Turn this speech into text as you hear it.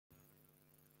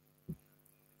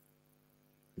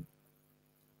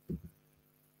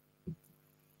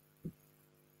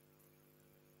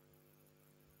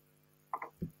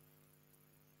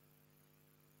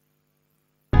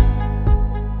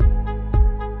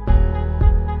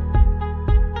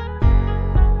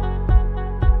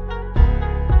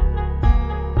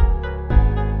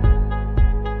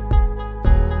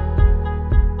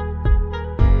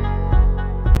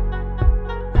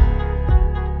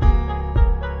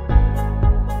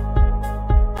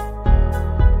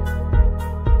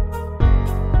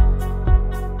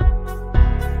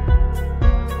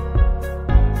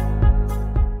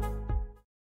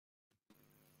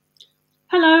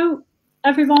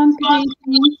everyone. Good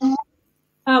evening.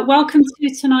 Welcome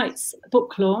to tonight's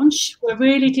book launch. We're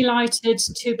really delighted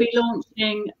to be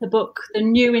launching the book, The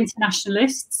New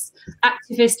Internationalists,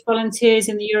 Activist Volunteers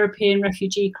in the European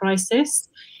Refugee Crisis.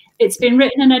 It's been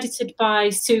written and edited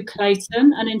by Sue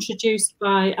Clayton and introduced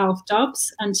by Alf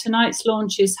Dubs, and tonight's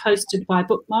launch is hosted by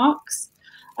Bookmarks.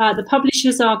 The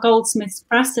publishers are Goldsmiths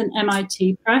Press and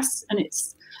MIT Press, and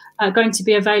it's going to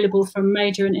be available from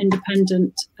major and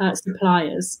independent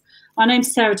suppliers. My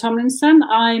name's Sarah Tomlinson.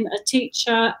 I'm a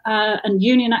teacher and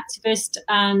union activist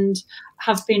and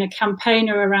have been a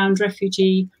campaigner around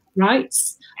refugee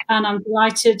rights. And I'm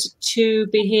delighted to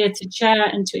be here to chair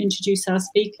and to introduce our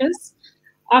speakers.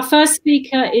 Our first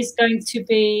speaker is going to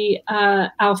be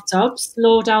Alf Dubs,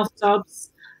 Lord Alf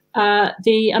Dubs,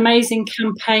 the amazing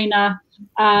campaigner,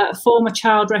 former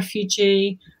child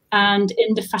refugee and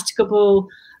indefatigable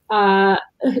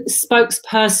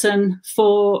spokesperson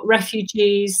for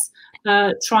refugees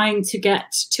trying to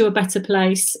get to a better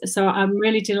place. So I'm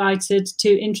really delighted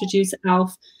to introduce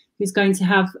Alf, who's going to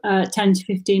have 10 to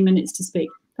 15 minutes to speak.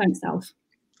 Thanks, Alf.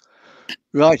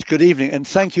 Right, good evening, and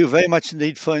thank you very much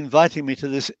indeed for inviting me to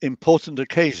this important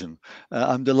occasion.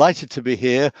 I'm delighted to be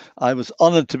here. I was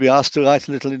honored to be asked to write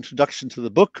a little introduction to the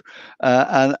book,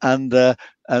 and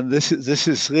this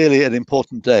is really an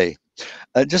important day.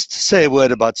 Just to say a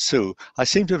word about Sue, I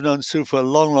seem to have known Sue for a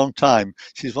long, long time.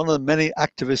 She's one of the many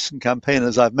activists and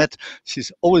campaigners I've met.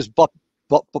 She's always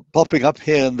popping up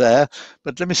here and there,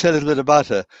 but let me say a little bit about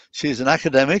her. She's an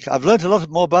academic. I've learned a lot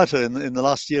more about her in the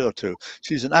last year or two.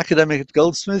 She's an academic at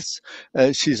Goldsmiths.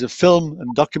 She's a film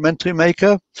and documentary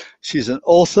maker. She's an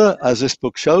author, as this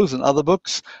book shows, and other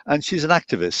books, and she's an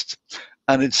activist.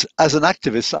 And it's as an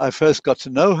activist I first got to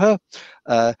know her.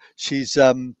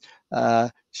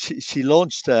 She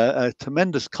launched a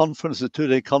tremendous conference, a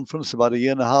two-day conference about a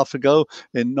year and a half ago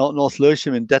in North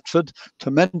Lewisham in Deptford.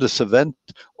 Tremendous event,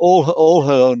 all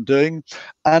her own doing.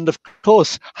 And of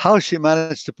course, how she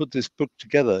managed to put this book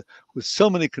together with so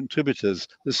many contributors,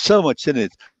 there's so much in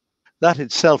it. That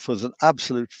itself was an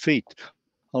absolute feat,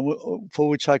 for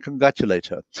which I congratulate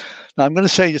her. Now, I'm going to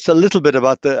say just a little bit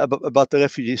about the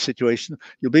refugee situation.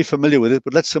 You'll be familiar with it,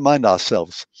 but let's remind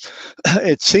ourselves.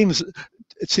 It seems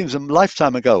a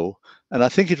lifetime ago, and I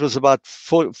think it was about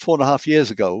four and a half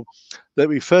years ago, that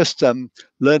we first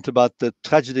learned about the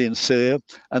tragedy in Syria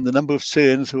and the number of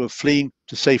Syrians who were fleeing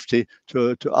to safety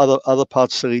to other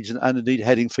parts of the region and indeed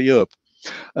heading for Europe.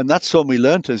 And that's when we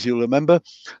learned, as you'll remember,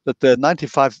 that there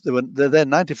are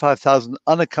 95,000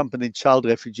 unaccompanied child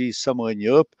refugees somewhere in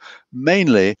Europe,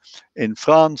 mainly in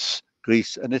France,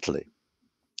 Greece, and Italy.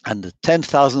 And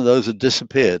 10,000 of those had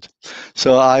disappeared.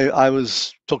 So I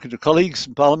was talking to colleagues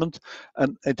in Parliament,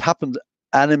 and it happened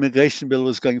an immigration bill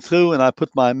was going through, and I put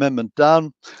my amendment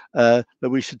down that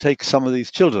we should take some of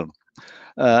these children.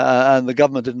 And the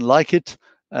government didn't like it,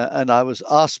 and I was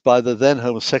asked by the then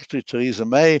Home Secretary, Theresa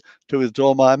May, to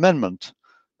withdraw my amendment.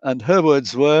 And her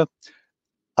words were,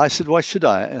 I said, why should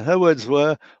I? And her words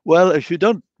were, well, if you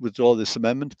don't withdraw this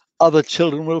amendment, other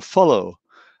children will follow.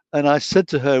 And I said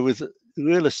to her with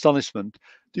real astonishment,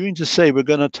 do you mean to say we're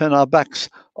going to turn our backs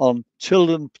on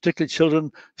children, particularly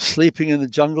children sleeping in the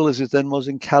jungle as it then was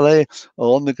in Calais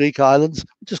or on the Greek islands?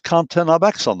 We just can't turn our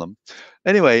backs on them.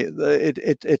 Anyway,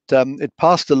 it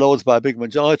passed the Lords by a big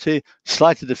majority,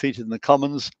 slightly defeated in the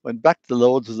Commons, went back to the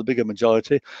Lords as a bigger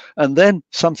majority, and then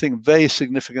something very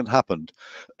significant happened.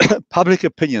 Public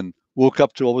opinion woke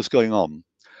up to what was going on,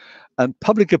 and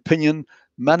public opinion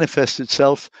manifests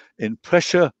itself in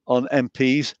pressure on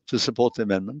MPs to support the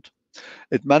amendment.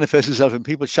 It manifests itself in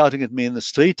people shouting at me in the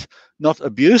street, not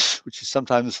abuse, which is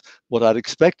sometimes what I'd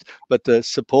expect, but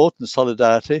support and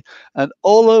solidarity. And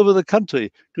all over the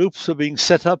country, groups are being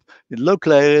set up in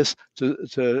local areas to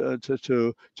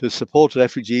support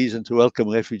refugees and to welcome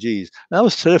refugees. And that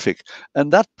was terrific.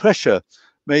 And that pressure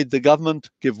made the government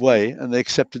give way, and they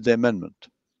accepted the amendment.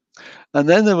 And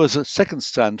then there was a second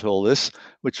strand to all this,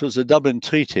 which was the Dublin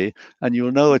Treaty. And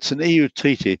you'll know it's an EU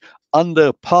treaty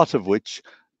under part of which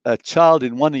a child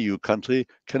in one EU country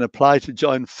can apply to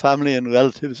join family and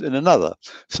relatives in another.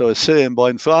 So a Syrian boy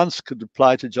in France could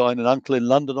apply to join an uncle in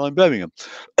London or in Birmingham.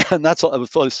 And that's all, I was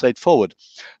fairly straightforward.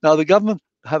 Now, the government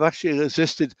have actually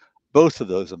resisted both of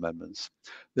those amendments.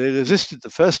 They resisted the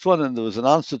first one, and there was an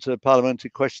answer to a parliamentary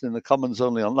question in the Commons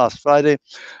only on last Friday,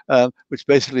 which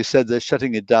basically said they're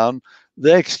shutting it down.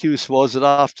 Their excuse was that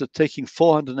after taking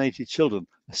 480 children,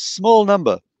 a small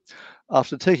number,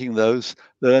 after taking those,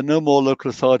 there are no more local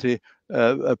authority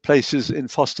places in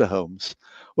foster homes.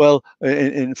 Well,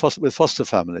 with foster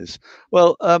families.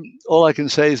 Well, all I can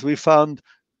say is we found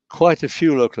quite a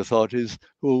few local authorities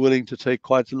who were willing to take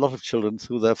quite a lot of children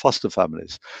through their foster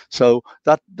families. So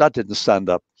that didn't stand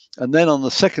up. And then on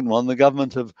the second one, the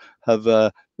government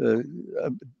have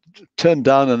turned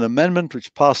down an amendment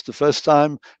which passed the first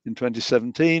time in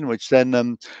 2017, which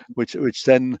then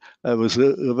was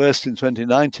reversed in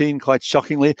 2019, quite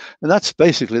shockingly. And that's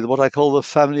basically what I call the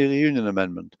family reunion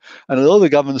amendment. And although the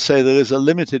government say there is a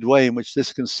limited way in which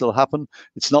this can still happen,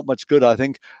 it's not much good, I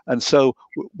think. And so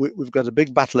we've got a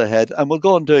big battle ahead, and we'll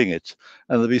go on doing it.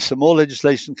 And there'll be some more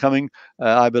legislation coming,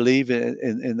 I believe,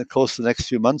 in the course of the next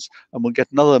few months, and we'll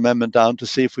get another amendment down to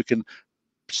see if we can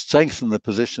strengthen the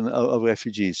position of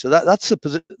refugees. So that's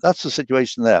the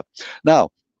situation there. Now,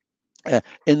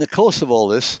 in the course of all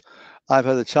this, I've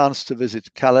had a chance to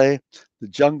visit Calais, the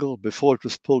jungle, before it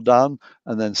was pulled down,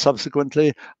 and then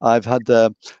subsequently I've had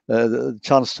the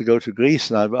chance to go to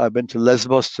Greece, and I've been to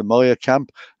Lesbos, to Moria camp,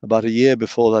 about a year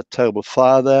before that terrible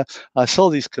fire there. I saw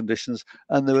these conditions,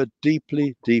 and they were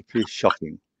deeply, deeply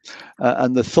shocking.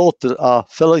 And the thought that our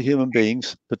fellow human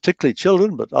beings, particularly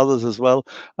children, but others as well,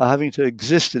 are having to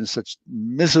exist in such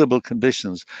miserable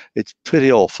conditions, it's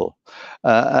pretty awful.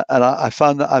 And I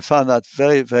found that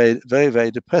very, very, very,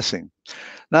 very depressing.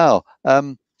 Now,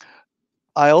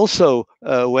 I also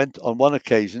went on one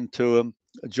occasion to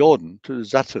Jordan, to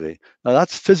Zaatari. Now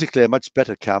that's physically a much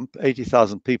better camp,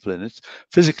 80,000 people in it.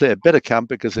 Physically a better camp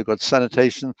because they've got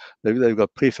sanitation, they've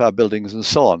got prefab buildings and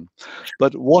so on.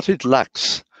 But what it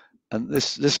lacks, and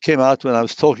this came out when I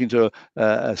was talking to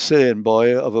a Syrian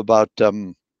boy of about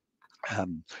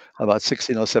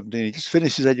 16 or 17. He just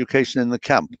finished his education in the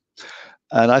camp.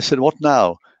 And I said, what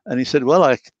now? And he said, well,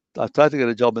 I've tried to get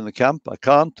a job in the camp. I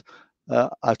can't.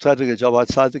 I've tried to get a job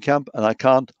outside the camp, and I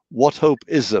can't. What hope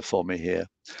is there for me here?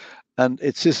 And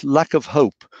it's this lack of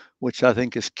hope which I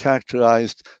think has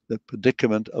characterized the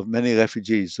predicament of many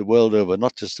refugees the world over,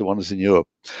 not just the ones in Europe.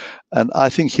 And I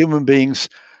think human beings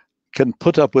can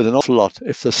put up with an awful lot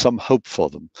if there's some hope for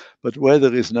them. But where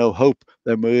there is no hope,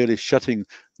 then we're really shutting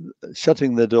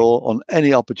the door on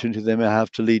any opportunity they may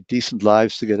have to lead decent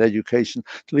lives, to get education,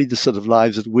 to lead the sort of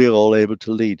lives that we're all able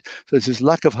to lead. So it's this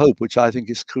lack of hope which I think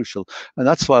is crucial. And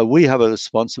that's why we have a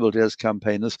responsibility as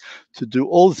campaigners to do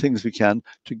all the things we can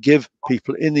to give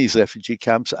people in these refugee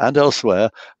camps and elsewhere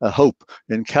a hope.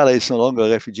 In Calais, it's no longer a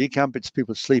refugee camp, it's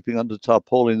people sleeping under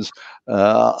tarpaulins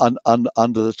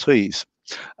under the trees.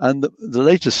 And the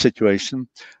latest situation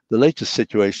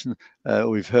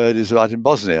we've heard is right in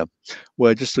Bosnia,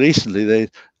 where just recently they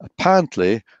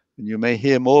apparently, and you may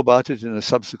hear more about it from a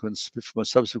subsequent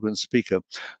speaker,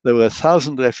 there were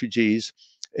 1,000 refugees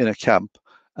in a camp,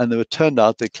 and they were turned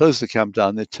out. They closed the camp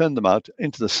down, they turned them out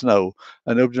into the snow,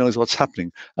 and nobody knows what's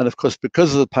happening. And of course,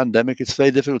 because of the pandemic, it's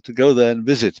very difficult to go there and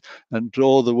visit and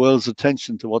draw the world's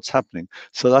attention to what's happening.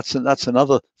 So that's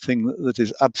another thing that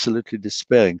is absolutely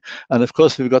despairing. And of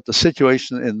course, we've got the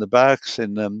situation in the barracks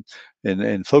in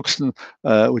Folkestone,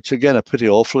 which again are pretty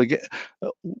awful. Again,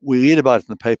 we read about it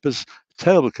in the papers.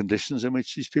 Terrible conditions in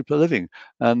which these people are living,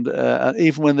 and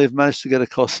even when they've managed to get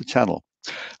across the channel.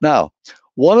 Now,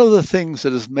 one of the things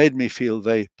that has made me feel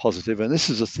very positive, and this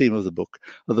is a theme of the book,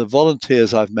 are the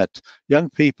volunteers I've met. Young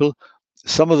people,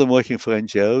 some of them working for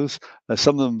NGOs,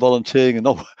 some of them volunteering and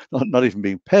not even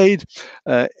being paid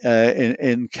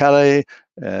in Calais,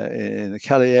 in the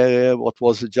Calais area, what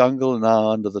was the jungle, now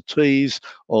under the trees,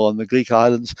 or on the Greek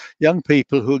islands. Young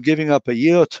people who are giving up a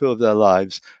year or two of their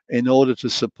lives in order to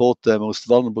support their most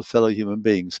vulnerable fellow human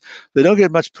beings. They don't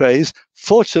get much praise.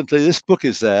 Fortunately, this book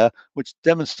is there, which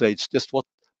demonstrates just what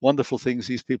wonderful things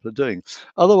these people are doing.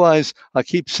 Otherwise, I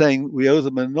keep saying we owe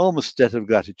them an enormous debt of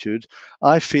gratitude.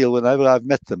 I feel whenever I've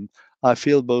met them, I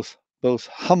feel both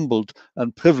humbled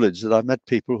and privileged that I've met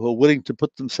people who are willing to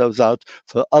put themselves out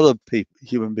for other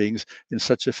human beings in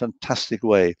such a fantastic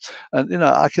way. And you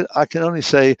know, I can only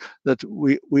say that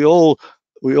we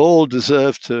all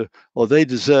deserve to, or they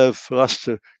deserve for us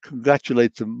to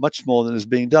congratulate them much more than is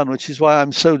being done, which is why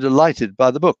I'm so delighted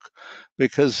by the book,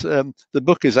 because the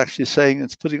book is actually saying,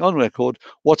 it's putting on record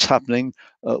what's happening,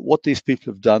 what these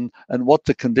people have done, and what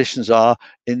the conditions are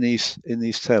in these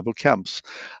terrible camps.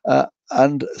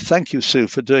 And thank you, Sue,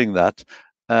 for doing that.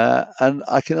 And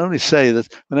I can only say that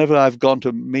whenever I've gone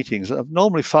to meetings, I've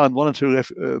normally found one or two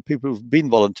people who've been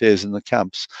volunteers in the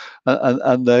camps,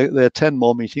 and they attend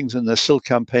more meetings, and they're still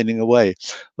campaigning away.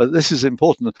 But this is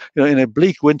important. You know, in a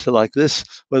bleak winter like this,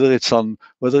 whether it's on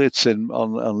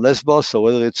Lesbos, or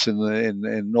whether it's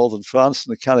in northern France, in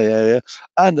the Calais area,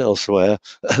 and elsewhere,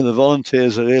 the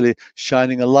volunteers are really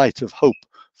shining a light of hope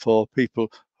for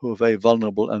people who are very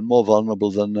vulnerable, and more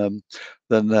vulnerable than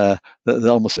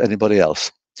almost anybody else.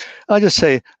 I just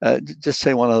say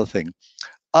one other thing.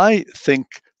 I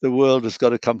think the world has got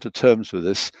to come to terms with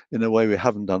this in a way we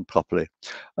haven't done properly.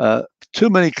 Too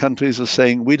many countries are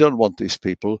saying, we don't want these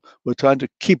people. We're trying to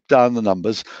keep down the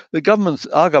numbers. The government,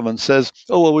 our government says,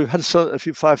 oh, well, we've had a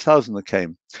few 5,000 that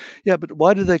came. Yeah, but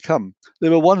why did they come? They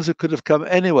were ones that could have come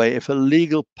anyway if a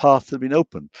legal path had been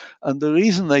open. And the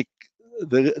reason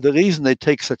they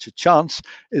take such a chance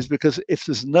is because if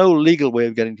there's no legal way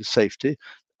of getting to safety,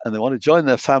 and they want to join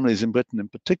their families in Britain in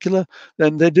particular,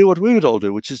 then they do what we would all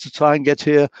do, which is to try and get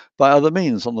here by other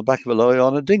means, on the back of a lorry or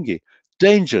on a dinghy.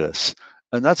 Dangerous.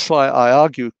 And that's why I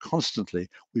argue constantly,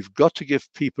 we've got to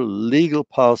give people legal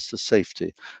paths to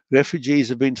safety. Refugees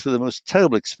have been through the most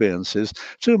terrible experiences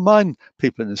to remind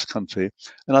people in this country.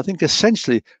 And I think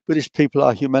essentially British people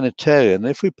are humanitarian.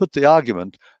 If we put the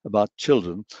argument about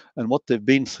children and what they've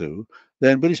been through,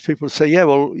 then British people say, yeah,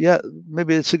 well, yeah,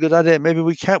 maybe it's a good idea. Maybe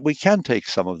we can take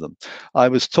some of them. I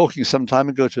was talking some time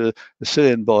ago to a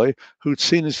Syrian boy who'd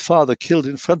seen his father killed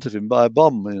in front of him by a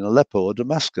bomb in Aleppo or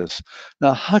Damascus.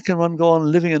 Now, how can one go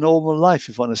on living a normal life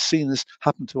if one has seen this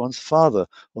happen to one's father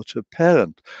or to a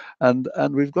parent? And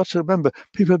we've got to remember,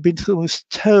 people have been through the most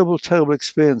terrible, terrible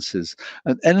experiences.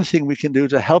 And anything we can do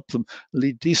to help them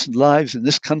lead decent lives in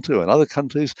this country or in other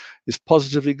countries is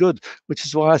positively good, which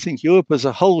is why I think Europe as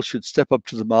a whole should step up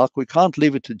to the mark. We can't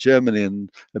leave it to Germany and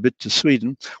a bit to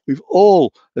Sweden. We've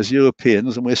all, as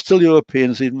Europeans, and we're still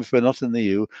Europeans even if we're not in the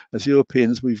EU, as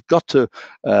Europeans, we've got to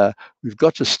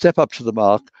step up to the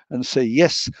mark and say,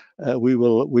 yes, we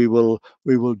will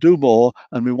do more,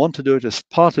 and we want to do it as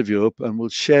part of Europe, and we'll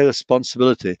share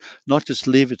responsibility, not just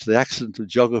leave it to the accident of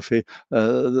geography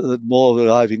that more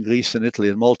arrive in Greece and Italy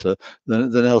and Malta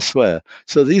than elsewhere.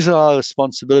 So these are our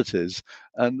responsibilities.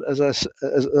 And as I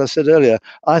said earlier,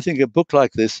 I think a book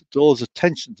like this draws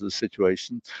attention to the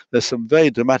situation. There's some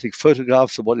very dramatic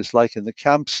photographs of what it's like in the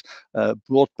camps,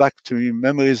 brought back to me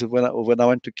memories of when I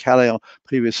went to Calais on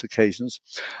previous occasions.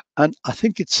 And I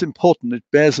think it's important, it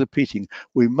bears repeating,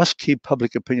 we must keep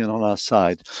public opinion on our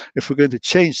side. If we're going to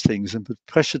change things and put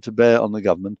pressure to bear on the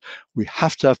government, we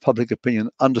have to have public opinion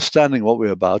understanding what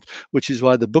we're about, which is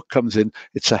why the book comes in.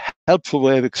 It's a helpful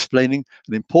way of explaining,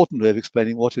 an important way of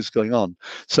explaining what is going on.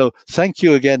 So thank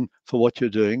you again for what you're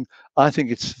doing. I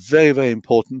think it's very, very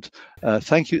important.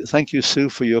 Thank you, Sue,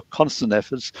 for your constant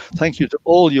efforts. Thank you to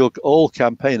all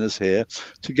campaigners here.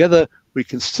 Together, we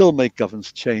can still make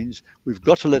governments change. We've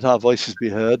got to let our voices be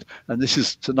heard. And this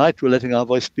is tonight, we're letting our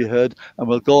voice be heard, and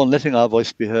we'll go on letting our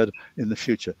voice be heard in the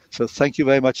future. So thank you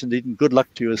very much indeed, and good luck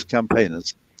to you as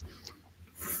campaigners.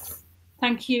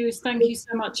 Thank you so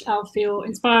much, Alf, for your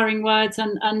inspiring words,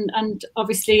 and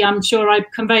obviously I'm sure I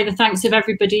convey the thanks of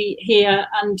everybody here,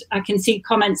 and I can see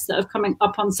comments that have come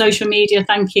up on social media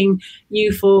thanking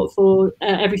you for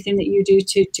everything that you do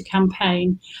to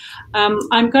campaign.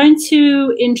 I'm going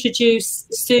to introduce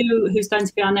Sue, who's going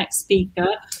to be our next speaker,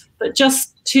 but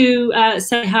just to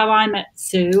say how I met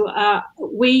Sue,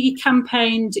 we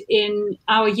campaigned in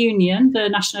our union, the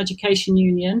National Education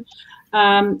Union,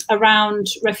 around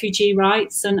refugee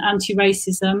rights and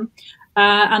anti-racism,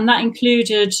 and that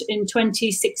included in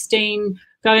 2016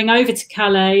 going over to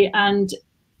Calais and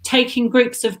taking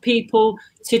groups of people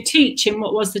to teach in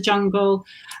what was the jungle.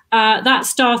 That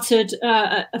started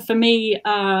for me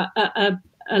a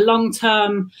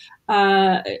long-term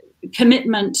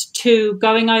commitment to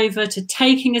going over, to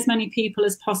taking as many people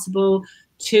as possible,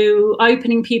 to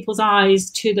opening people's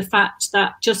eyes to the fact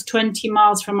that just 20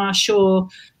 miles from our shore,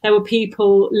 there were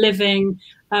people living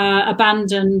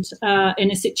abandoned in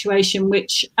a situation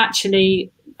which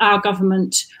actually our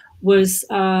government was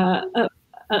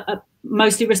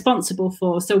mostly responsible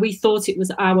for. So we thought it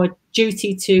was our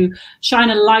duty to shine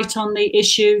a light on the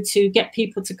issue, to get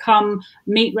people to come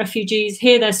meet refugees,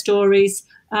 hear their stories,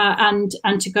 and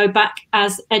to go back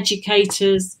as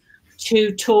educators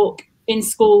to talk in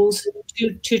schools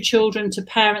to children, to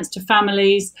parents, to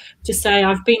families, to say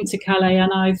I've been to Calais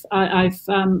and I've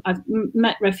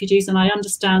met refugees and I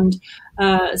understand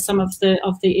some of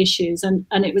the issues. And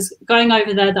it was going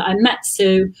over there that I met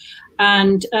Sue,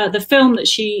 and the film that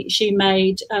she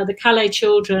made, The Calais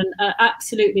Children,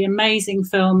 absolutely amazing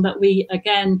film that we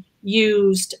again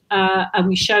used and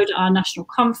we showed at our national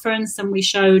conference, and we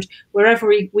showed wherever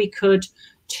we could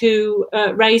to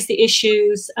raise the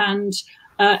issues. And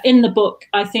in the book,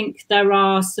 I think there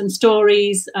are some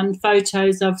stories and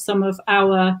photos of some of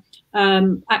our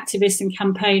activists and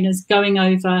campaigners going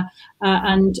over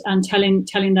and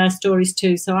telling their stories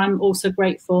too. So I'm also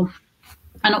grateful.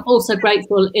 And I'm also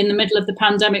grateful in the middle of the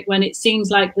pandemic, when it seems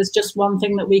like there's just one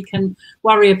thing that we can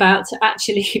worry about, to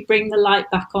actually bring the light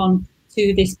back on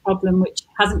to this problem, which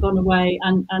hasn't gone away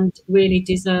and really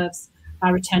deserves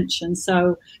our attention.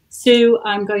 So Sue,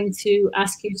 I'm going to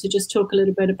ask you to just talk a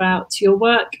little bit about your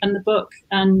work and the book,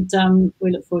 and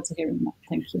we look forward to hearing that.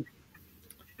 Thank you.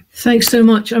 Thanks so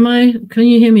much. Can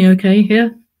you hear me okay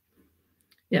here?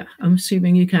 Yeah, I'm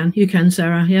assuming you can. You can,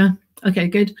 Sarah, yeah? Okay,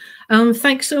 good.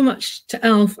 Thanks so much to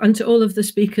Alf and to all of the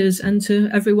speakers and to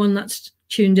everyone that's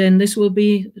tuned in. This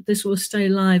will stay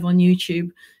live on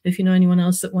YouTube if you know anyone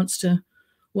else that wants to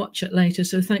watch it later.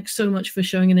 So thanks so much for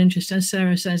showing an interest. As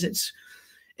Sarah says,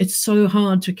 it's so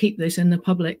hard to keep this in the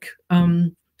public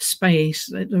space.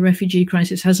 The refugee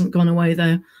crisis hasn't gone away.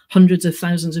 There are hundreds of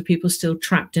thousands of people still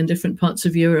trapped in different parts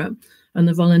of Europe, and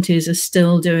the volunteers are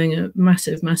still doing a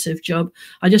massive, massive job.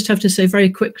 I just have to say very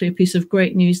quickly a piece of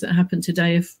great news that happened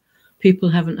today. If people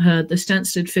haven't heard, the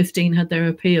Stansted 15 had their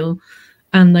appeal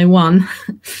and they won.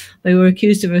 They were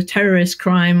accused of a terrorist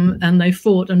crime and they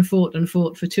fought and fought and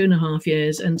fought for 2.5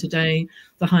 years. And today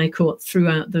the High Court threw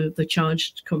out the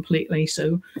charge completely.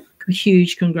 So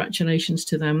huge congratulations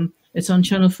to them. It's on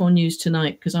Channel 4 News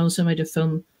tonight, because I also made a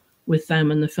film with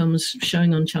them and the film's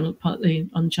showing on partly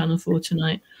on Channel 4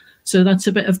 tonight. So that's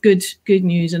a bit of good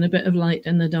news and a bit of light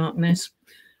in the darkness.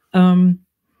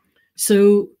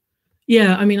 So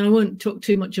yeah, I mean, I won't talk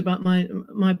too much about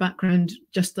my background,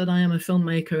 just that I am a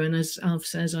filmmaker, and as Alf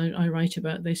says, I write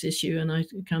about this issue and I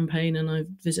campaign and I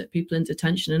visit people in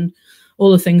detention and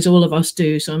all the things all of us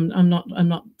do. So I'm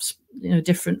not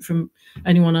different from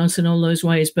anyone else in all those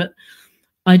ways. But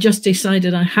I just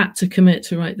decided I had to commit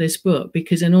to write this book,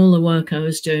 because in all the work I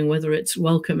was doing, whether it's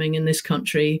welcoming in this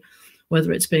country,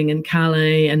 whether it's being in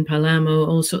Calais and Palermo,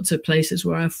 all sorts of places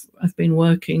where I've been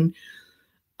working,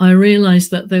 I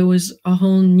realized that there was a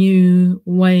whole new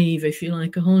wave, if you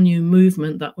like, a whole new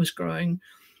movement that was growing.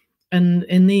 And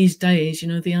in these days,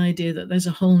 the idea that there's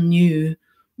a whole new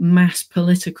mass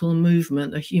political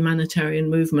movement, a humanitarian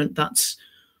movement that's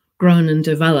grown and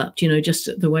developed, just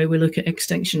the way we look at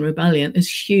Extinction Rebellion,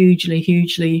 is hugely,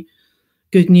 hugely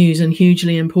good news and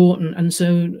hugely important. And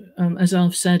so, as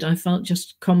Alf said, I felt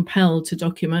just compelled to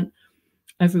document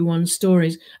everyone's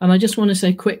stories. And I just want to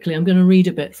say quickly, I'm going to read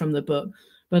a bit from the book,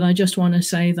 but I just want to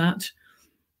say that,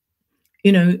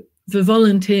 the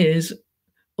volunteers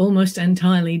almost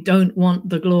entirely don't want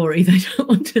the glory. They don't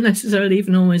want to necessarily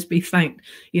even always be thanked.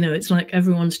 It's like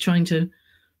everyone's trying to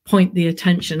point the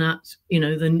attention at,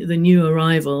 the new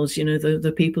arrivals,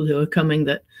 the people who are coming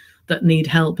that need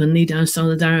help and need our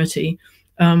solidarity.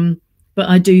 But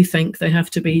I do think they have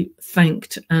to be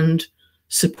thanked and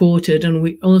supported. And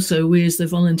we as the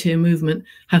volunteer movement,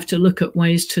 have to look at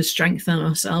ways to strengthen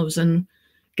ourselves and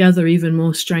gather even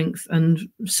more strength and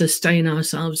sustain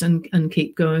ourselves and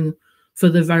keep going for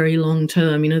the very long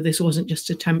term. This wasn't just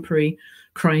a temporary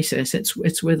crisis.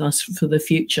 It's with us for the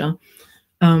future.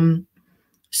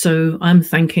 So I'm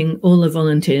thanking all the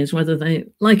volunteers, whether they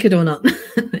like it or not,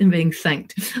 in being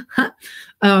thanked.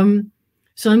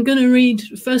 So I'm going to read,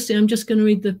 firstly, I'm just going to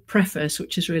read the preface,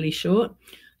 which is really short.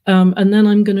 And then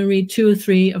I'm going to read 2 or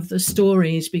 3 of the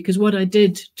stories, because what I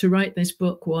did to write this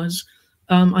book was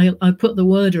I put the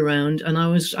word around, and I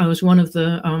was one of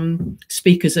the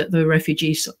speakers at the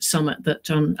Refugee Summit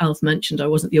that Alf mentioned. I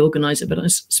wasn't the organizer, but I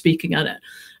was speaking at it.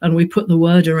 And we put the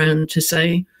word around to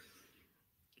say,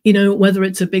 whether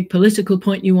it's a big political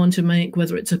point you want to make,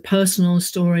 whether it's a personal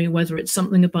story, whether it's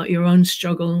something about your own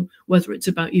struggle, whether it's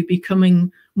about you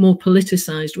becoming more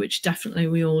politicized, which definitely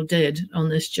we all did on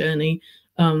this journey.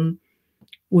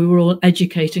 We were all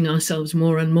educating ourselves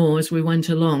more and more as we went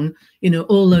along,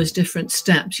 all those different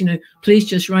steps, please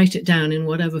just write it down in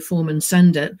whatever form and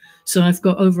send it. So I've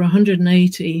got over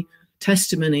 180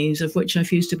 testimonies, of which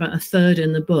I've used about 1/3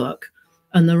 in the book,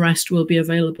 and the rest will be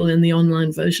available in the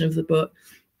online version of the book.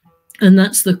 And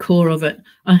that's the core of it.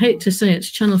 I hate to say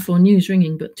it's Channel 4 News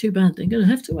ringing, but too bad, they're going to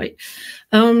have to wait.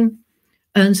 And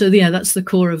so, yeah, that's the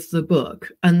core of the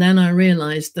book. And then I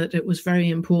realized that it was very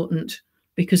important,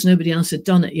 because nobody else had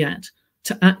done it yet,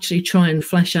 to actually try and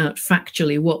flesh out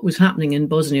factually what was happening in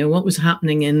Bosnia, what was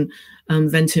happening in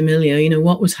Ventimiglia,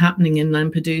 what was happening in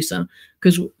Lampedusa,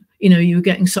 because, you were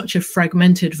getting such a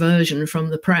fragmented version from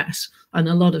the press, and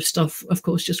a lot of stuff, of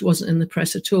course, just wasn't in the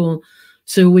press at all.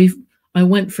 So I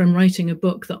went from writing a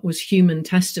book that was human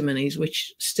testimonies,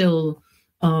 which still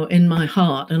are in my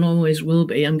heart and always will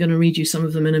be. I'm going to read you some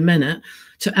of them in a minute,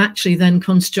 to actually then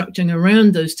constructing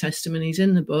around those testimonies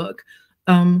in the book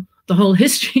the whole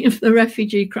history of the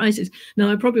refugee crisis.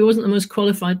 Now, I probably wasn't the most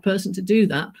qualified person to do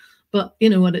that, but you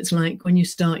know what it's like when you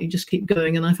start, you just keep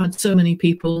going. And I've had so many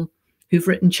people who've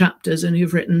written chapters and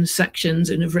who've written sections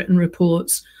and who've written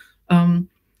reports.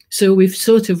 So we've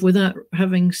sort of, without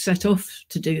having set off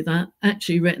to do that,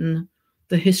 actually written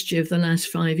the history of the last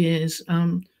 5 years.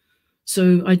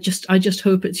 So I just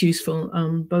hope it's useful,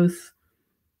 both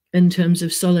in terms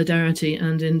of solidarity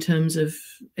and in terms of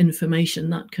information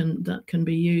that can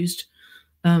be used.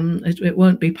 It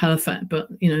won't be perfect, but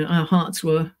our hearts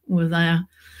were there.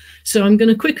 So I'm going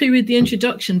to quickly read the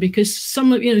introduction, because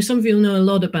some of you know a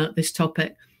lot about this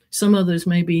topic. Some others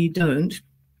maybe don't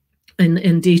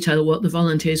in detail what the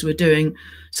volunteers were doing.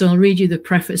 So I'll read you the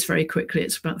preface very quickly.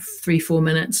 It's about 3-4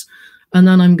 minutes. And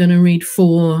then I'm going to read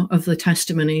 4 of the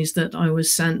testimonies that I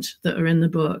was sent that are in the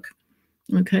book.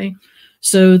 Okay.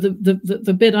 So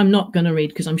the bit I'm not going to read,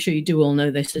 because I'm sure you do all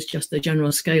know this, is just the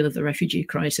general scale of the refugee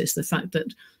crisis. The fact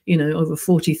that, over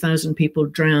 40,000 people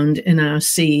drowned in our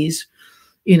seas,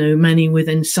 many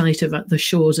within sight of at the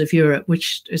shores of Europe,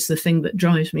 which is the thing that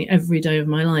drives me every day of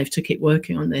my life to keep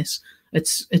working on this.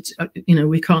 It's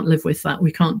we can't live with that.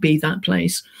 We can't be that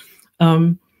place.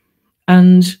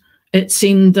 And it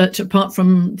seemed that apart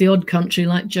from the odd country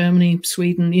like Germany,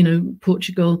 Sweden,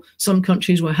 Portugal, some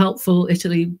countries were helpful.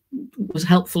 Italy was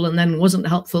helpful and then wasn't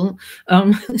helpful.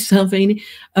 Salvini.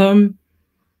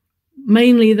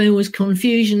 Mainly there was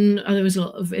confusion, there was a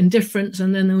lot of indifference,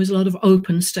 and then there was a lot of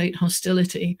open state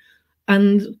hostility.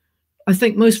 And I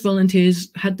think most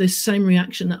volunteers had this same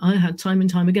reaction that I had time and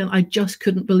time again. I just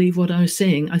couldn't believe what I was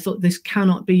seeing. I thought, this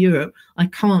cannot be Europe. I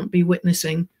can't be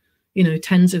witnessing,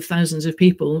 tens of thousands of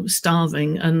people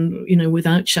starving and,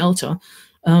 without shelter,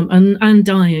 and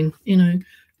dying,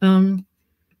 and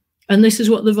this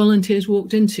is what the volunteers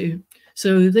walked into.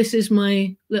 So this is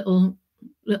my little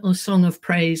song of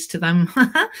praise to them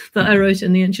that I wrote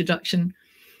in the introduction.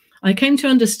 I came to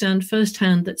understand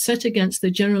firsthand that set against the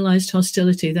generalized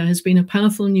hostility, there has been a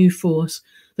powerful new force,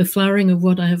 the flowering of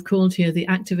what I have called here the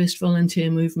activist volunteer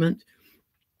movement,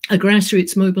 a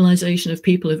grassroots mobilization of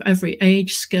people of every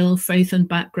age, skill, faith, and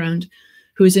background,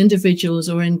 who as individuals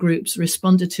or in groups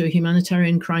responded to a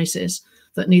humanitarian crisis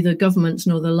that neither governments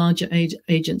nor the larger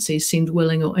agencies seemed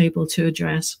willing or able to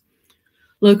address.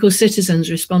 Local citizens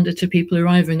responded to people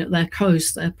arriving at their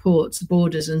coasts, their ports,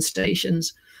 borders, and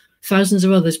stations. Thousands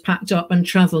of others packed up and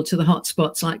traveled to the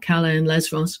hotspots like Calais and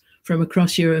Lesbos from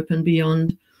across Europe and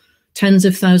beyond. Tens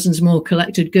of thousands more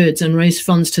collected goods and raised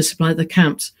funds to supply the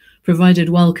camps, provided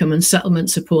welcome and settlement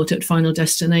support at final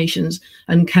destinations,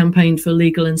 and campaigned for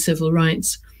legal and civil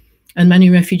rights. And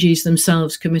many refugees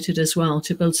themselves committed as well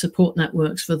to build support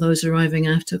networks for those arriving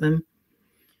after them.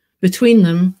 Between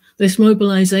them, this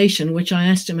mobilization, which I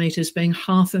estimate as being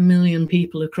 500,000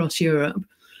 people across Europe,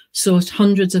 sourced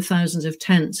hundreds of thousands of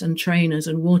tents and trainers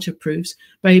and waterproofs,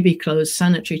 baby clothes,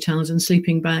 sanitary towels, and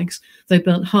sleeping bags. They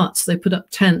built huts, they put up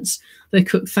tents, they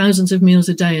cooked thousands of meals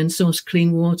a day and sourced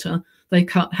clean water. They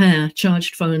cut hair,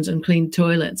 charged phones, and cleaned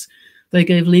toilets. They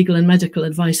gave legal and medical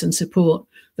advice and support.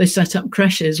 They set up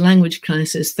creches, language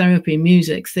classes, therapy,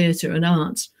 music, theatre, and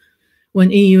arts.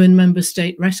 When EU and member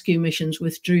state rescue missions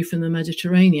withdrew from the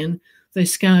Mediterranean, they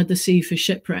scoured the sea for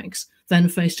shipwrecks, then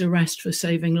faced arrest for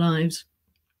saving lives.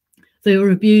 They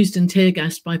were abused and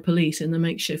tear-gassed by police in the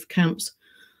makeshift camps.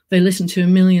 They listened to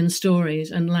 1 million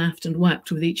stories and laughed and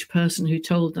wept with each person who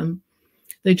told them.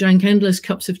 They drank endless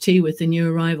cups of tea with the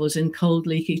new arrivals in cold,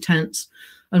 leaky tents.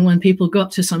 And when people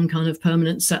got to some kind of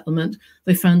permanent settlement,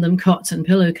 they found them cots and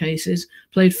pillowcases,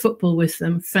 played football with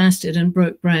them, fasted and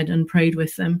broke bread and prayed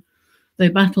with them. They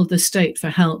battled the state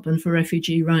for help and for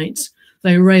refugee rights.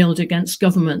 They railed against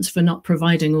governments for not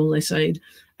providing all this aid.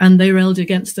 And they railed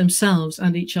against themselves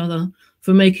and each other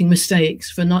for making mistakes,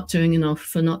 for not doing enough,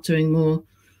 for not doing more.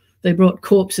 They brought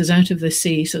corpses out of the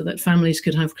sea so that families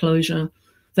could have closure.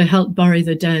 They helped bury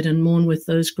the dead and mourn with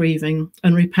those grieving,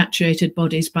 and repatriated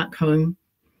bodies back home.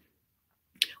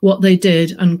 What they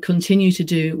did and continue to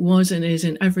do was and is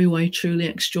in every way truly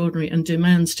extraordinary and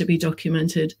demands to be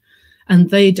documented. And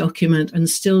they document and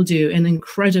still do, in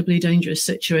incredibly dangerous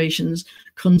situations,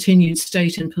 continued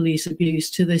state and police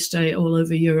abuse to this day all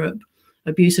over Europe.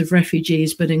 Abuse of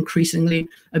refugees, but increasingly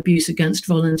abuse against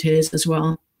volunteers as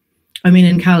well. I mean,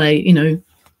 in Calais,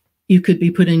 you could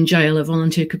be put in jail, a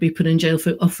volunteer could be put in jail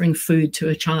for offering food to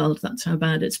a child. That's how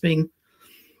bad it's been.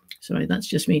 Sorry, that's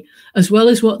just me. As well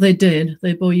as what they did,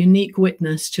 they bore unique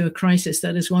witness to a crisis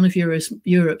that is one of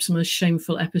Europe's most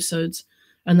shameful episodes,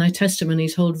 and their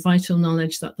testimonies hold vital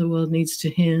knowledge that the world needs to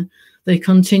hear. They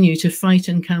continue to fight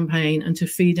and campaign and to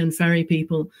feed and ferry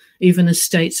people, even as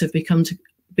states have begun to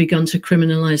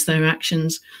criminalize their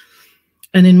actions.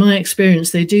 And in my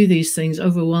experience, they do these things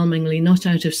overwhelmingly not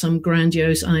out of some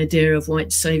grandiose idea of white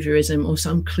saviorism or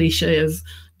some cliche of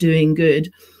doing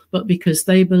good, but because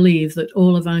they believe that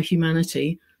all of our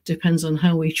humanity depends on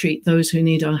how we treat those who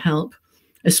need our help,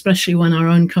 especially when our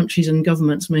own countries and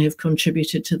governments may have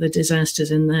contributed to the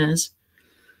disasters in theirs.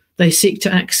 They seek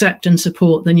to accept and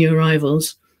support the new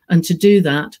arrivals. And to do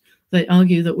that, they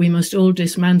argue that we must all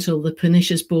dismantle the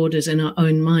pernicious borders in our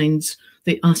own minds,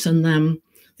 the us and them,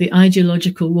 the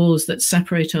ideological walls that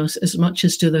separate us as much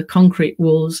as do the concrete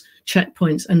walls,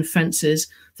 checkpoints and fences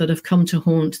that have come to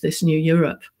haunt this new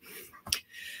Europe.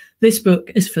 This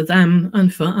book is for them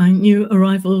and for our new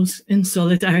arrivals in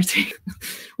solidarity.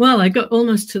 Well, I got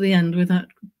almost to the end without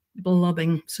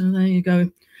blobbing, so there you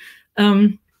go.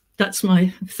 That's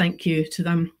my thank you to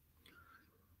them.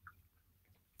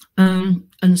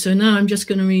 And so now I'm just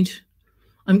going to read,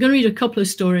 a couple of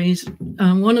stories.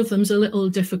 One of them's a little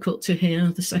difficult to hear,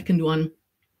 the second one,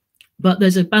 but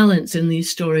there's a balance in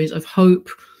these stories of hope,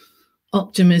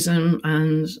 optimism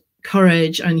and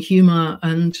courage and humor,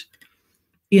 and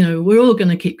you know, we're all going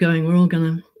to keep going. We're all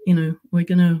going to, you know, we're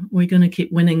going to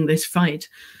keep winning this fight.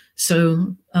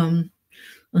 So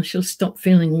I shall stop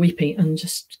feeling weepy and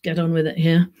just get on with it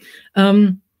here.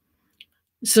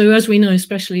 So as we know,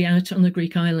 especially out on the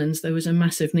Greek islands, there was a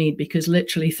massive need because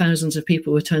literally thousands of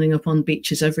people were turning up on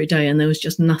beaches every day, and there was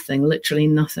just nothing, literally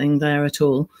nothing there at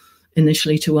all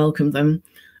initially to welcome them.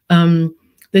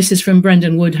 This is from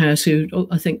Brendan Woodhouse, who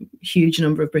I think a huge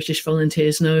number of British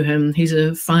volunteers know him. He's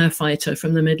a firefighter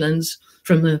from the Midlands,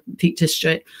 from the Peak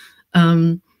District.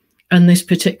 And this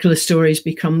particular story has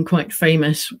become quite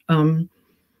famous.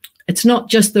 It's not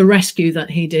just the rescue that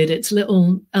he did, it's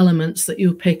little elements that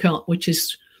you'll pick up, which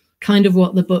is kind of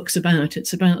what the book's about.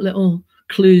 It's about little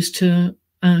clues to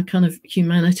kind of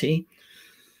humanity.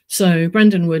 So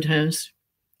Brendan Woodhouse,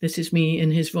 this is me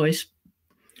in his voice.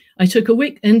 I took a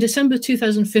week, in December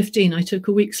 2015, I took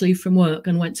a week's leave from work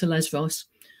and went to Lesvos.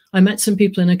 I met some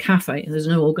people in a cafe. There's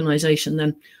no organisation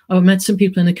then. I met some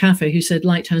people in a cafe who said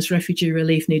Lighthouse Refugee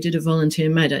Relief needed a volunteer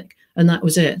medic, and that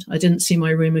was it. I didn't see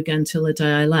my room again till the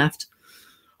day I left.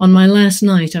 On my last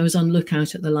night, I was on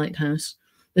lookout at the lighthouse.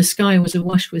 The sky was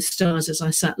awash with stars as I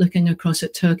sat looking across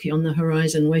at Turkey on the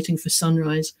horizon, waiting for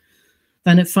sunrise.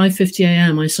 Then at 5:50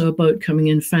 a.m., I saw a boat coming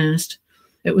in fast.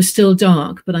 It was still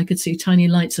dark, but I could see tiny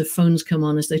lights of phones come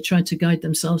on as they tried to guide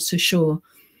themselves to shore.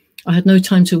 I had no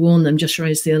time to warn them, just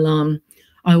raised the alarm.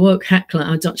 I woke Hecla,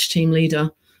 our Dutch team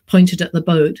leader, pointed at the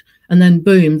boat, and then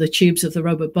boom, the tubes of the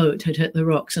rubber boat had hit the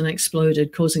rocks and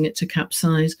exploded, causing it to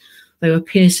capsize. There were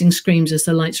piercing screams as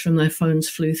the lights from their phones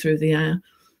flew through the air.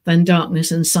 Then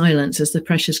darkness and silence as the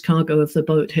precious cargo of the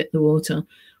boat hit the water.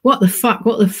 What the fuck?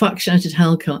 What the fuck? Shouted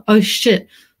Helka. Oh shit,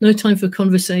 no time for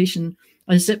conversation.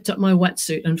 I zipped up my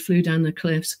wetsuit and flew down the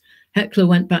cliffs. Hecla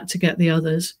went back to get the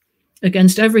others.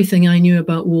 Against everything I knew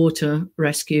about water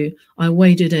rescue, I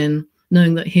waded in,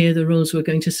 knowing that here the rules were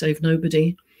going to save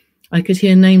nobody. I could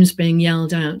hear names being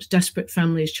yelled out, desperate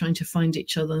families trying to find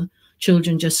each other,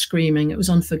 children just screaming. It was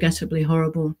unforgettably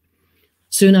horrible.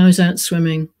 Soon I was out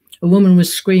swimming. A woman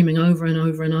was screaming over and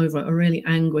over and over, a really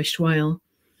anguished wail.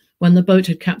 When the boat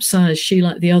had capsized, she,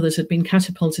 like the others, had been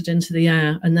catapulted into the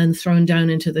air and then thrown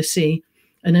down into the sea.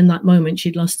 And in that moment,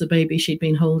 she'd lost the baby she'd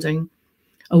been holding.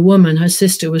 A woman, her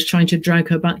sister, was trying to drag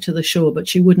her back to the shore, but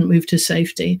she wouldn't move to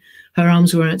safety. Her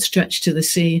arms were outstretched to the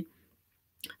sea.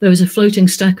 There was a floating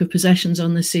stack of possessions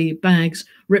on the sea, bags,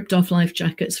 ripped off life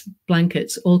jackets,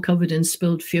 blankets, all covered in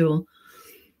spilled fuel.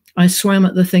 I swam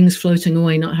at the things floating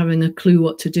away, not having a clue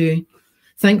what to do.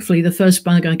 Thankfully, the first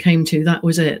bag I came to, that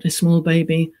was it, a small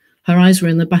baby. Her eyes were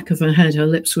in the back of her head, her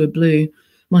lips were blue.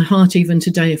 My heart, even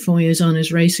today, 4 years on,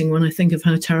 is racing when I think of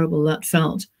how terrible that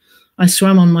felt. I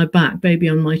swam on my back, baby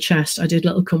on my chest. I did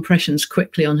little compressions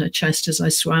quickly on her chest as I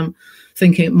swam,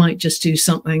 thinking it might just do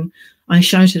something. I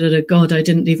shouted at a God I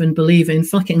didn't even believe in,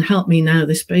 fucking help me now,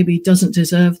 this baby doesn't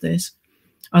deserve this.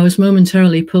 I was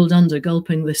momentarily pulled under,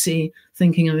 gulping the sea,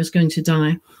 thinking I was going to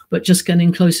die, but just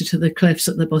getting closer to the cliffs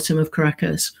at the bottom of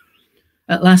Caracas.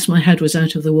 At last my head was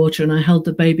out of the water and I held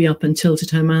the baby up and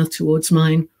tilted her mouth towards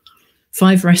mine.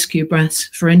 5 rescue breaths,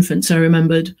 for infants, I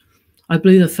remembered. I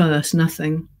blew the first,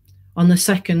 nothing. On the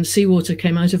second, seawater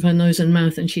came out of her nose and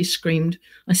mouth and she screamed.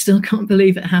 I still can't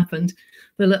believe it happened.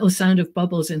 The little sound of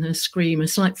bubbles in her scream, a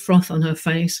slight froth on her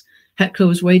face. Hecla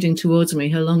was wading towards me,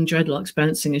 her long dreadlocks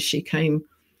bouncing as she came.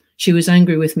 She was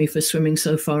angry with me for swimming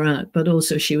so far out, but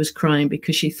also she was crying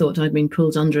because she thought I'd been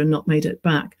pulled under and not made it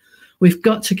back. We've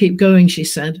got to keep going, she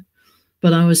said.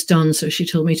 But I was done, so she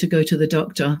told me to go to the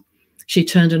doctor. She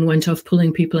turned and went off,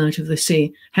 pulling people out of the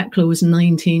sea. Hecla was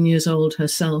 19 years old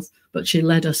herself, but she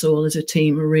led us all as a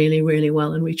team really, really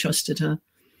well, and we trusted her.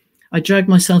 I dragged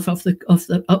myself up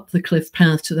the cliff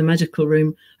path to the medical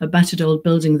room, a battered old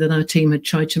building that our team had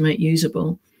tried to make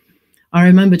usable. I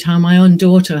remembered how my own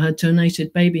daughter had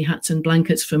donated baby hats and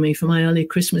blankets for me for my early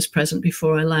Christmas present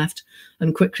before I left,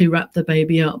 and quickly wrapped the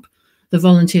baby up. The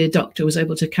volunteer doctor was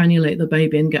able to cannulate the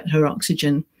baby and get her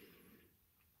oxygen.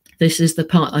 This is the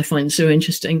part I find so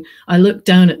interesting. I looked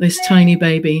down at this tiny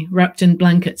baby wrapped in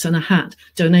blankets and a hat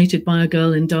donated by a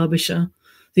girl in Derbyshire.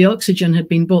 The oxygen had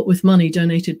been bought with money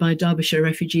donated by Derbyshire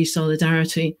Refugee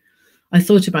Solidarity. I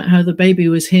thought about how the baby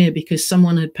was here because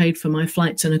someone had paid for my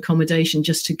flights and accommodation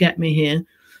just to get me here.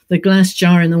 The glass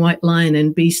jar in the White Lion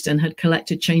in Beeston had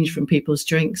collected change from people's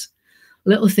drinks.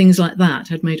 Little things like that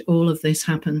had made all of this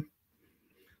happen.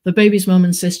 The baby's mum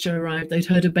and sister arrived. They'd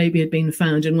heard a baby had been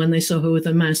found, and when they saw her with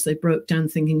a mask, they broke down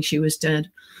thinking she was dead.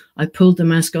 I pulled the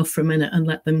mask off for a minute and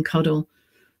let them cuddle.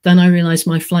 Then I realized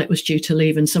my flight was due to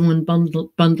leave, and someone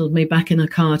bundled me back in a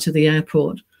car to the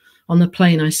airport. On the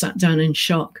plane, I sat down in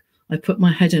shock. I put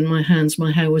my head in my hands.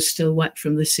 My hair was still wet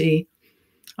from the sea.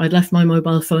 I'd left my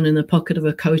mobile phone in the pocket of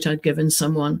a coat I'd given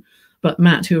someone, but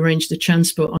Matt, who arranged the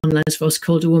transport on Lesbos,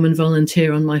 called a woman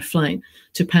volunteer on my flight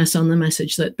to pass on the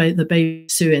message that the baby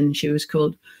Suin, she was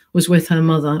called, was with her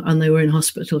mother and they were in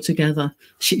hospital together.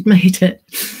 She'd made it.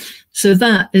 So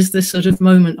that is the sort of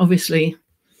moment, obviously,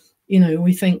 you know,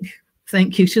 we think,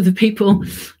 thank you to the people,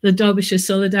 the Derbyshire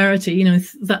Solidarity, you know,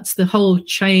 that's the whole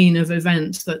chain of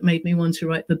events that made me want to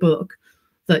write the book,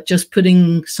 that just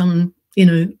putting some, you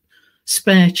know,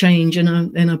 spare change in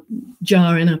a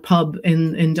jar in a pub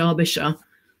in Derbyshire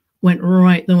went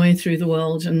right the way through the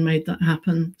world and made that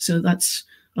happen. So that's,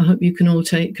 I hope you can all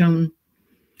take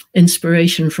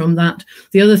inspiration from that.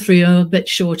 The other three are a bit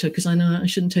shorter because I know I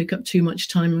shouldn't take up too much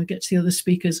time. We'll get to the other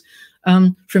speakers.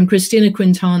 From Christina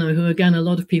Quintano, who again a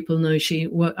lot of people know,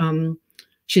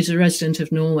 she's a resident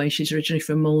of Norway. She's originally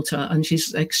from Malta, and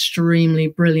she's an extremely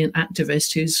brilliant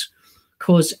activist who's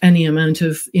caused any amount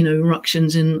of, you know,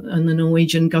 ructions in the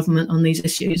Norwegian government on these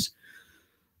issues.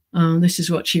 This is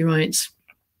what she writes.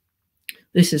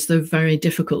 This is the very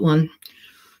difficult one.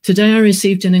 Today I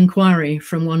received an inquiry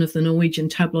from one of the Norwegian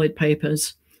tabloid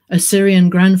papers. A Syrian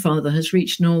grandfather has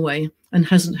reached Norway and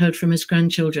hasn't heard from his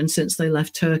grandchildren since they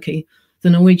left Turkey. The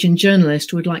Norwegian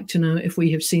journalist would like to know if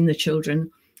we have seen the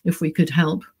children, if we could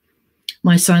help.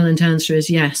 My silent answer is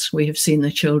yes, we have seen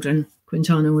the children.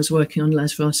 Quintana was working on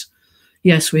Lesbos.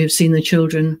 Yes, we have seen the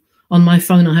children. On my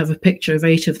phone, I have a picture of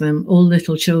 8 of them, all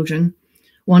little children.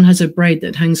 One has a braid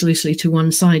that hangs loosely to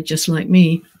one side, just like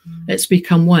me. It's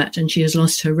become wet and she has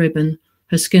lost her ribbon.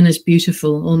 Her skin is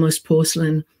beautiful, almost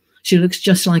porcelain. She looks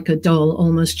just like a doll,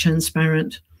 almost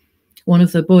transparent. One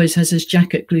of the boys has his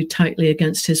jacket glued tightly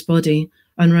against his body,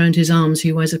 and round his arms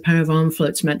he wears a pair of arm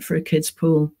floats meant for a kid's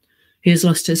pool. He has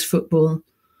lost his football.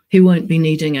 He won't be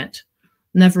needing it.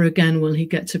 Never again will he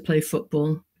get to play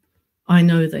football. I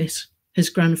know this.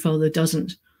 His grandfather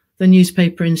doesn't. The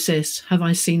newspaper insists, have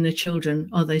I seen the children?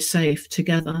 Are they safe?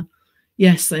 Together?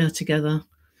 Yes, they are together.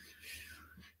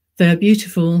 They are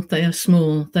beautiful, they are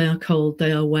small, they are cold,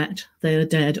 they are wet, they are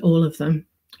dead, all of them.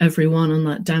 Everyone on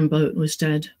that damn boat was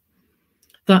dead.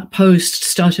 That post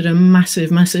started a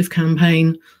massive, massive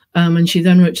campaign, and she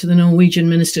then wrote to the Norwegian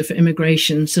Minister for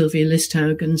Immigration, Sylvia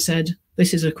Listhaug, and said,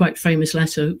 this is a quite famous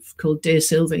letter called Dear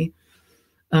Sylvie,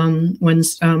 when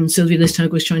Sylvia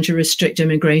Listhaug was trying to restrict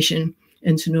immigration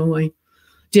into Norway.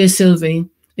 Dear Sylvie,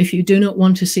 if you do not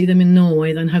want to see them in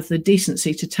Norway, then have the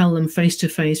decency to tell them face to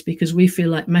face, because we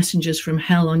feel like messengers from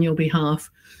hell on your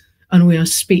behalf, and we are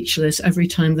speechless every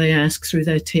time they ask through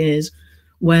their tears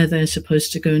where they're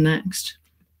supposed to go next.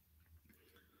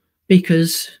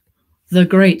 Because the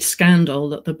great scandal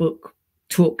that the book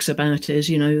talks about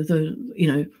is,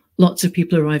 lots of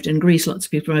people arrived in Greece, lots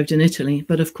of people arrived in Italy.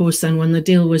 But of course, then when the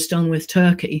deal was done with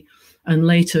Turkey, and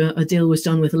later a deal was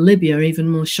done with Libya, even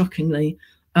more shockingly,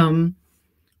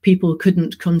 people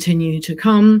couldn't continue to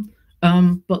come,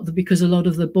 but because a lot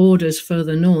of the borders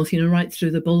further north, right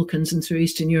through the Balkans and through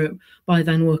Eastern Europe, by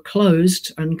then were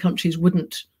closed and countries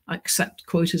wouldn't accept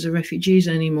quotas of refugees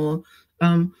anymore.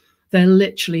 There are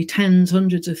literally tens,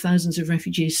 hundreds of thousands of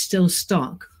refugees still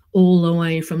stuck all the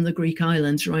way from the Greek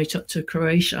islands right up to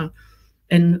Croatia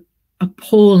in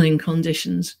appalling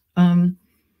conditions.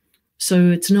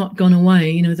 So it's not gone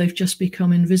away, they've just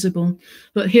become invisible.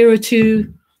 But here are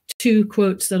two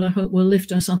quotes that I hope will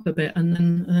lift us up a bit, and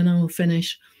then I will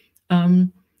finish.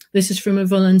 This is from a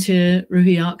volunteer,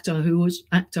 Ruhi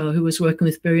Akhtar, who was working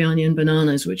with Biryani and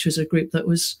Bananas, which was a group that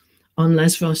was on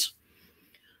Lesbos.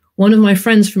 One of my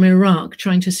friends from Iraq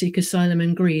trying to seek asylum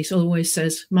in Greece always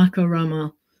says, Mako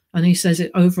Rama, and he says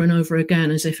it over and over again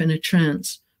as if in a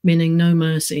trance, meaning no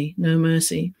mercy, no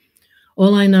mercy.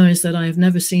 All I know is that I have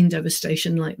never seen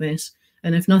devastation like this.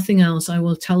 And if nothing else, I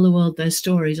will tell the world their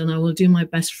stories, and I will do my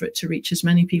best for it to reach as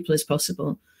many people as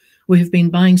possible. We have been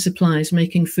buying supplies,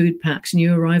 making food packs,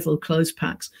 new arrival clothes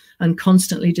packs, and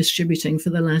constantly distributing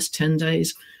for the last 10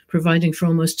 days. providing for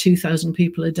almost 2,000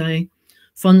 people a day.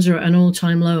 Funds are at an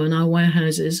all-time low, and our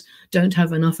warehouses don't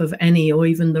have enough of any, or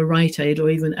even the right aid, or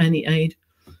even any aid.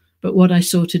 But what I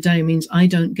saw today means I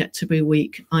don't get to be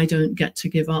weak. I don't get to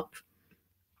give up.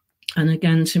 And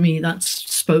again, to me, that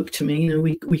spoke to me. You know,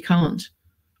 we can't.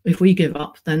 If we give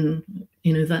up, then,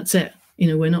 you know, that's it. You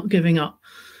know, we're not giving up.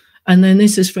 And then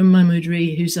this is from Mahmoud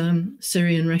Ree, who's a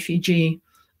Syrian refugee,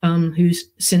 who's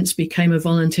since became a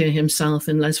volunteer himself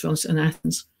in Lesbos and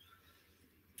Athens.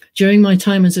 During my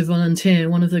time as a volunteer,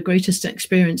 one of the greatest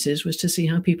experiences was to see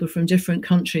how people from different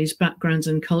countries, backgrounds,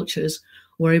 and cultures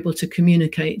were able to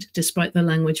communicate despite the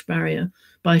language barrier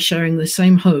by sharing the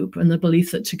same hope and the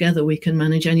belief that together we can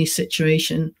manage any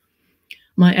situation.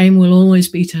 My aim will always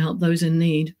be to help those in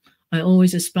need. I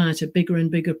always aspire to bigger and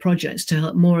bigger projects to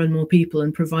help more and more people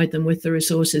and provide them with the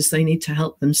resources they need to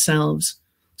help themselves.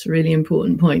 It's a really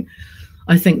important point.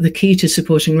 I think the key to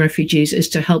supporting refugees is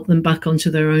to help them back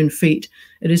onto their own feet.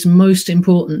 It is most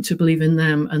important to believe in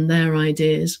them and their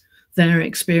ideas. Their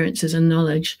experiences and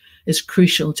knowledge is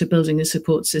crucial to building a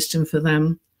support system for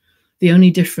them. The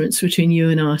only difference between you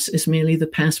and us is merely the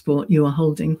passport you are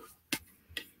holding.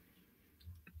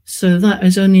 So that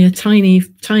is only a tiny,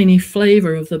 tiny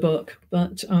flavor of the book,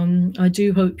 but I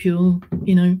do hope you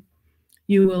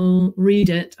will read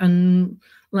it and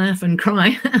laugh and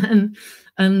cry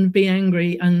and be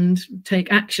angry and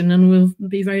take action, and we'll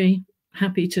be very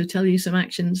happy to tell you some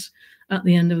actions at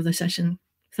the end of the session.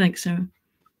 Thanks, Sarah.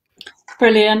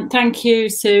 Brilliant, thank you,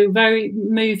 Sue. Very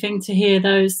moving to hear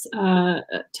those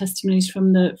testimonies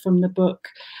from the book.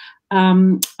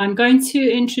 I'm going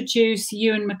to introduce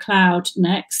Ewan MacLeod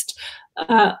next.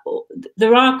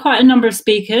 There are quite a number of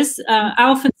speakers.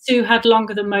 Alf and Sue had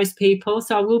longer than most people,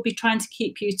 so I will be trying to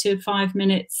keep you to 5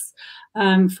 minutes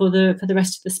for the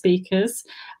rest of the speakers.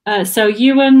 So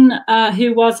Ewan,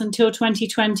 who was until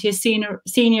 2020 a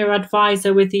senior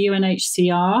advisor with the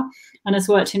UNHCR and has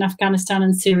worked in Afghanistan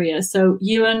and Syria. So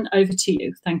Ewan, over to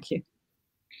you. Thank you.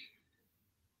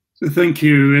 So thank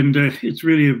you, and it's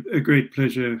really a great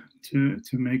pleasure to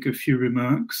make a few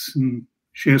remarks and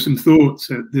share some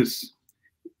thoughts at this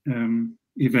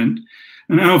event.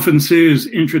 And Alf and Sue's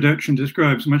introduction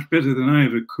describes much better than I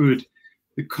ever could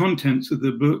the contents of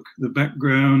the book, the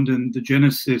background and the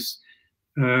genesis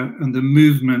and the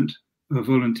movement of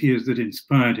volunteers that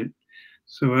inspired it.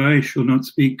 So I shall not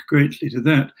speak greatly to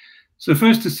that.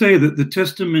 Suffice to say that the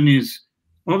testimonies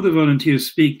of the volunteers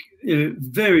speak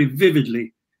very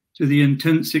vividly to the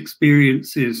intense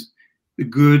experiences, the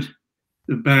good,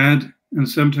 the bad, and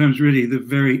sometimes really the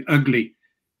very ugly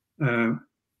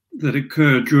that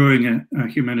occur during a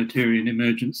humanitarian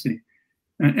emergency.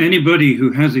 And anybody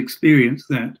who has experienced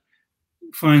that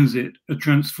finds it a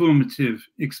transformative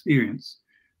experience,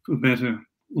 for better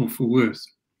or for worse.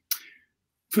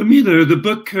 For me, though, the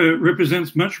book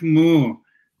represents much more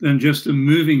than just a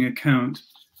moving account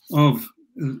of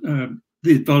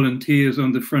the volunteers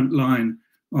on the front line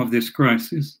of this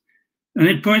crisis. And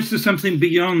it points to something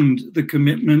beyond the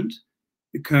commitment,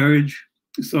 the courage,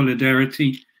 the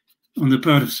solidarity on the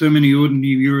part of so many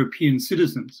ordinary European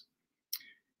citizens.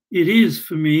 It is,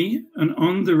 for me, an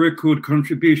on-the-record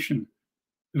contribution,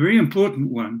 a very important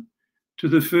one, to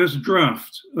the first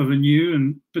draft of a new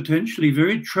and potentially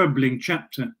very troubling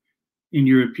chapter in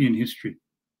European history.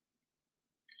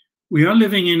 We are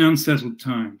living in unsettled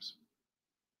times.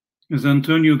 As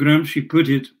Antonio Gramsci put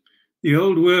it, the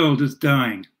old world is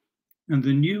dying, and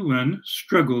the new one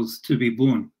struggles to be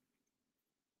born.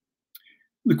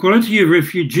 The quality of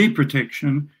refugee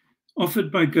protection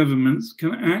offered by governments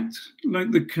can act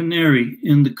like the canary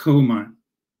in the coal mine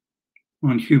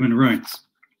on human rights.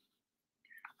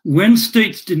 When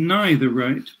states deny the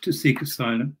right to seek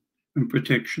asylum and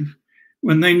protection,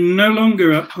 when they no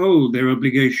longer uphold their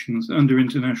obligations under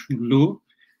international law,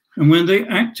 and when they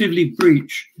actively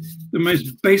breach the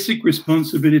most basic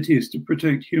responsibilities to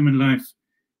protect human life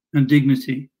and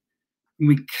dignity,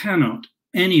 we cannot,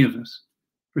 any of us,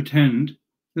 pretend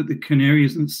that the canary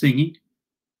isn't singing,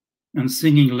 and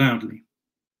singing loudly.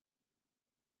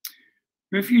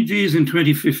 Refugees in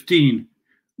 2015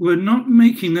 were not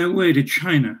making their way to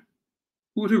China,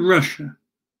 or to Russia,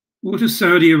 or to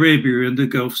Saudi Arabia and the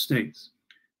Gulf states.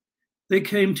 They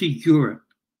came to Europe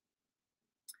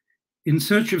in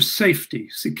search of safety,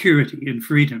 security, and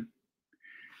freedom.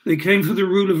 They came for the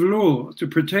rule of law, to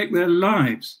protect their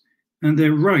lives and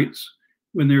their rights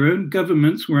when their own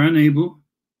governments were unable,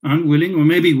 unwilling, or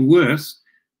maybe worse,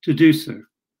 to do so.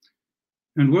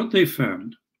 And what they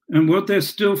found, and what they're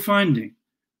still finding,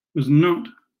 was not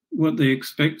what they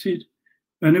expected,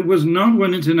 and it was not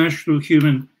what international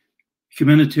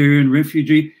humanitarian,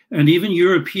 refugee, and even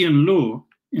European law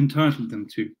entitled them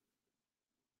to.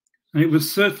 And it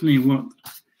was certainly what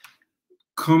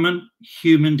common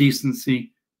human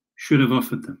decency should have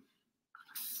offered them.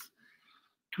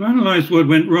 To analyze what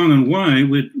went wrong and why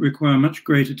would require much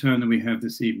greater time than we have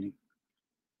this evening.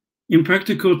 In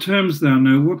practical terms,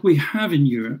 though, what we have in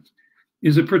Europe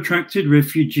is a protracted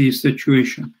refugee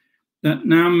situation that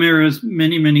now mirrors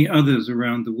many, many others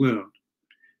around the world.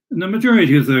 And the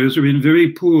majority of those are in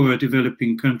very poor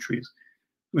developing countries,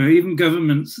 where even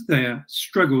governments there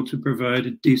struggle to provide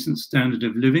a decent standard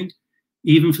of living,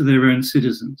 even for their own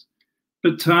citizens.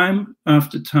 But time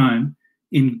after time,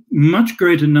 in much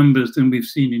greater numbers than we've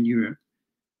seen in Europe,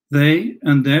 they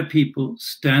and their people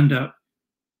stand up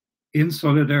in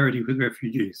solidarity with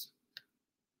refugees.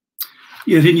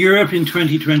 Yet in Europe in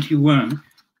 2021,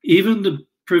 even the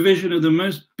provision of the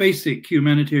most basic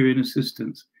humanitarian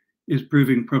assistance is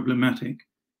proving problematic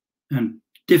and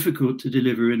difficult to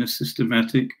deliver in a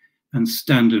systematic and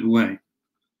standard way.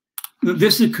 That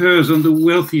this occurs on the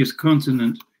wealthiest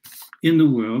continent in the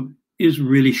world is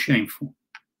really shameful.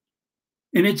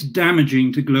 And it's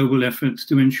damaging to global efforts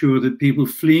to ensure that people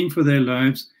fleeing for their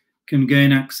lives can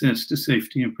gain access to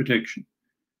safety and protection.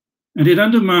 And it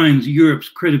undermines Europe's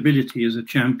credibility as a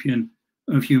champion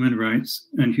of human rights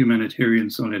and humanitarian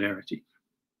solidarity.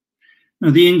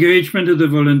 Now, the engagement of the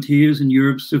volunteers in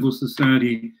Europe's civil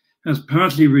society has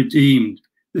partly redeemed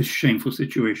this shameful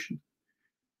situation.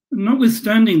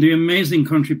 Notwithstanding the amazing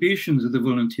contributions of the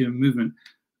volunteer movement,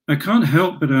 I can't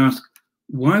help but ask,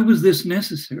 why was this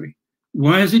necessary?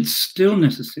 Why is it still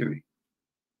necessary?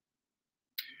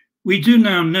 We do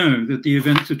now know that the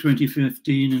events of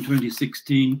 2015 and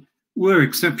 2016 were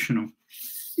exceptional.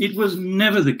 It was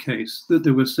never the case that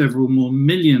there were several more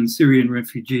million Syrian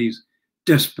refugees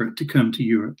desperate to come to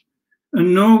Europe,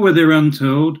 and nor were there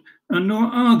untold, and nor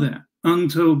are there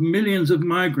untold millions of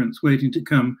migrants waiting to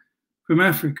come from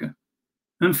Africa.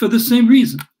 And for the same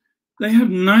reason, they have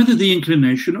neither the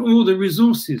inclination or the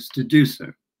resources to do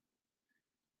so.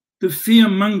 The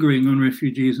fear-mongering on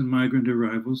refugees and migrant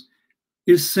arrivals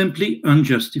is simply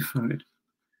unjustified.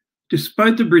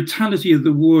 Despite the brutality of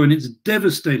the war and its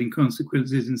devastating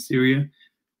consequences in Syria,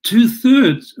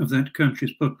 2/3 of that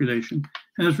country's population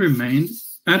has remained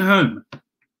at home.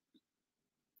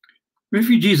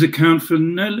 Refugees account for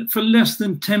less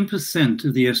than 10%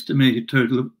 of the estimated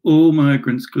total of all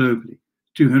migrants globally,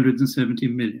 270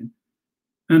 million,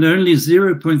 and only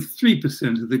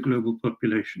 0.3% of the global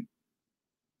population.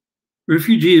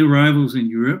 Refugee arrivals in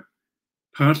Europe,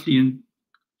 partly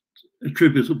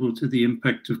attributable to the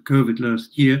impact of COVID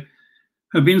last year,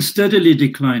 have been steadily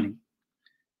declining.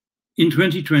 In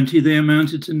 2020, they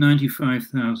amounted to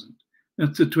 95,000.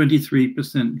 That's a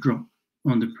 23% drop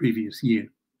on the previous year.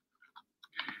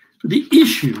 The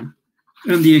issue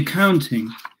and the accounting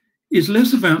is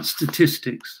less about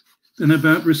statistics than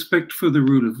about respect for the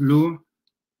rule of law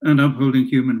and upholding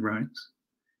human rights.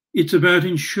 It's about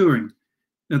ensuring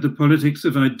that the politics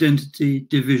of identity,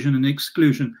 division, and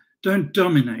exclusion don't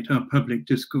dominate our public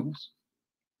discourse.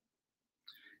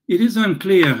 It is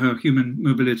unclear how human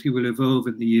mobility will evolve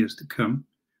in the years to come,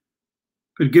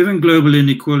 but given global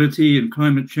inequality and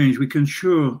climate change, we can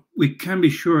be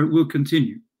sure it will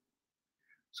continue.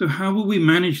 So how will we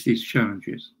manage these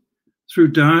challenges? Through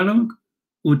dialogue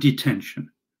or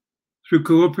detention? Through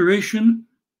cooperation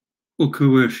or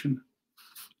coercion?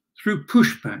 Through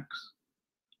pushbacks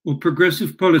or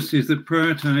progressive policies that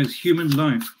prioritize human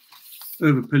life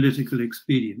over political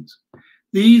expedience?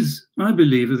 These, I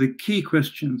believe, are the key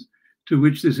questions to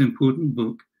which this important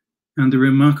book and the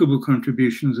remarkable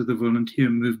contributions of the volunteer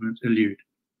movement allude.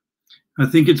 I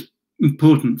think it's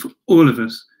important for all of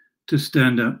us to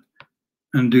stand up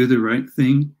and do the right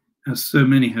thing, as so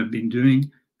many have been doing,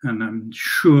 and I'm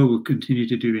sure will continue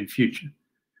to do in future.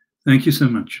 Thank you so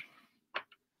much.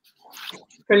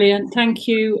 Brilliant. Thank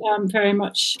you very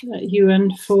much,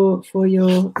 Ewan, for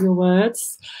your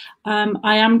words.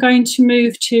 I am going to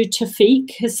move to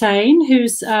Tawfiq Hussain,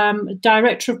 who's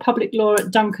Director of Public Law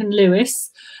at Duncan Lewis,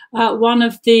 one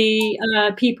of the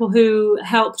people who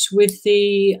helped with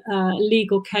the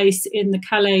legal case in the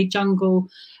Calais jungle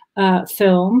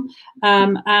film,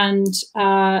 and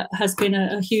has been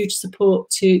a huge support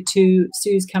to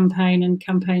Sue's campaign and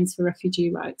campaigns for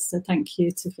refugee rights. So thank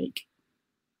you, Tawfiq.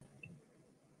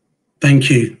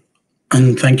 Thank you.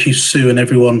 And thank you, Sue, and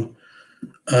everyone.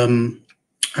 And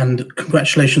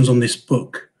congratulations on this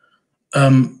book.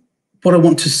 What I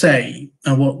want to say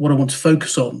and what I want to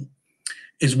focus on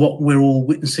is what we're all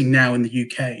witnessing now in the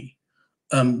UK.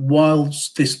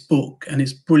 Whilst this book and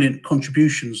its brilliant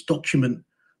contributions document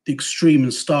the extreme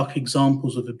and stark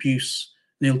examples of abuse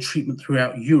and ill treatment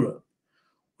throughout Europe,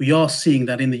 we are seeing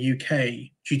that in the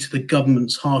UK, due to the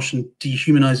government's harsh and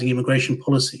dehumanizing immigration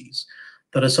policies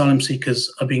that asylum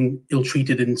seekers are being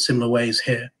ill-treated in similar ways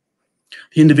here.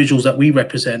 The individuals that we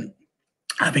represent,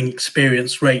 having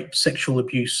experienced rape, sexual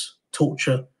abuse,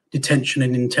 torture, detention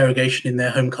and interrogation in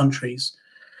their home countries,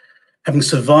 having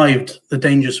survived the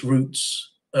dangerous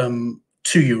routes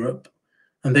to Europe,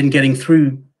 and then getting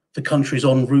through the countries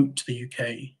en route to the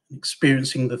UK,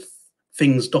 experiencing the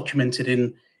things documented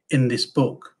in this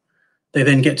book. They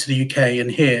then get to the UK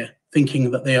and here,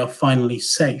 thinking that they are finally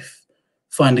safe,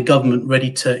 find a government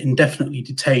ready to indefinitely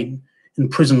detain in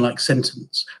prison-like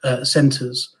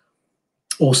centres,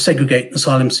 or segregate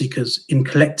asylum seekers in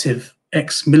collective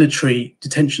ex-military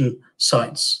detention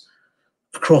sites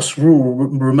across rural,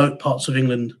 remote parts of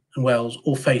England and Wales,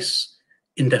 or face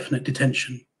indefinite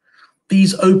detention.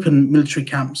 These open military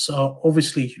camps are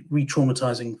obviously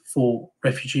re-traumatizing for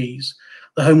refugees.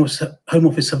 The Home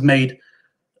Office have made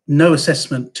no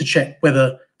assessment to check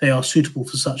whether they are suitable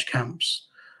for such camps.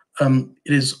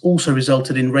 It has also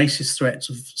resulted in racist threats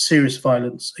of serious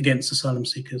violence against asylum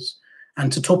seekers.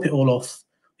 And to top it all off,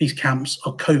 these camps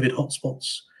are COVID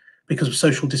hotspots because of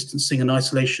social distancing and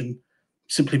isolation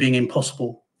simply being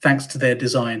impossible thanks to their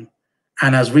design.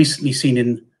 And as recently seen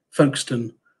in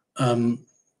Folkestone,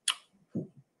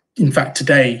 in fact,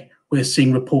 today we're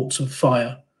seeing reports of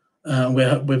fire.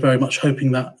 We're very much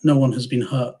hoping that no one has been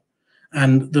hurt.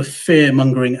 And the fear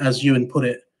mongering, as Ewan put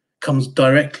it, comes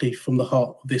directly from the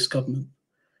heart of this government.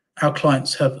 Our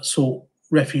clients have sought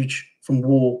refuge from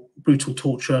war, brutal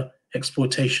torture,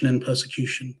 exploitation and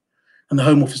persecution. And the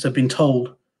Home Office have been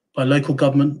told by local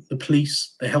government, the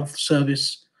police, the health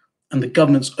service, and the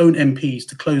government's own MPs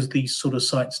to close these sort of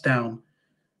sites down.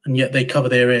 And yet they cover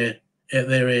their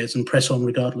ears and press on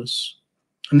regardless.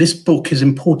 And this book is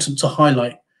important to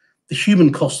highlight the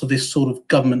human cost of this sort of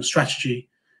government strategy.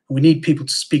 And we need people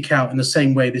to speak out in the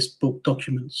same way this book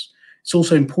documents. It's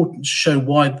also important to show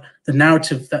why the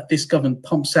narrative that this government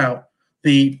pumps out,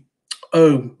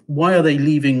 why are they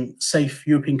leaving safe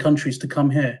European countries to come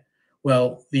here?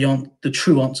 Well, the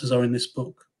true answers are in this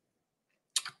book.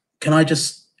 Can I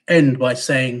just end by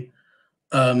saying,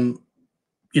 something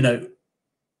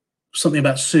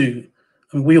about Sue?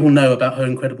 I mean, we all know about her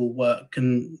incredible work,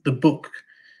 and the book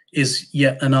is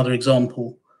yet another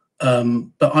example.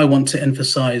 But I want to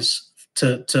emphasize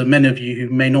to many of you who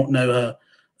may not know her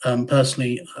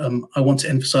personally, I want to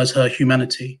emphasize her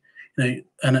humanity.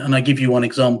 And I give you one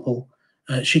example.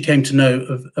 She came to know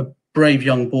of a brave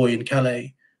young boy in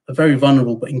Calais, a very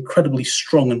vulnerable but incredibly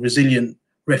strong and resilient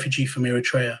refugee from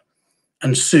Eritrea.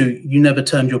 And Sue, you never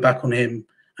turned your back on him,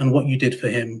 and what you did for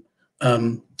him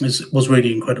was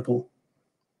really incredible.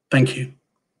 Thank you.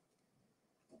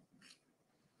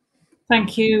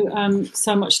 Thank you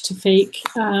so much, Tawfiq,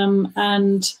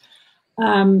 and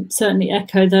certainly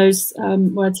echo those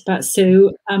words about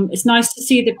Sue. It's nice to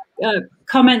see the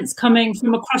comments coming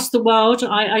from across the world.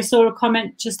 I saw a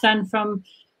comment just then from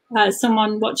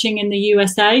someone watching in the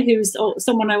USA, who's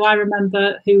someone who I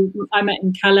remember, who I met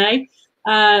in Calais.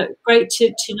 Great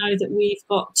to know that we've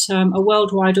got a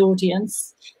worldwide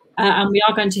audience. And we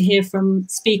are going to hear from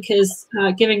speakers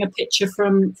giving a picture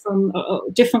from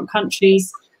different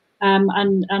countries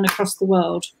and across the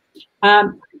world.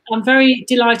 I'm very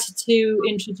delighted to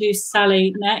introduce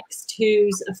Sally next,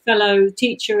 who's a fellow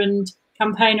teacher and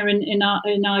campaigner in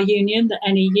our union, the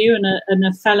NEU, and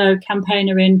a fellow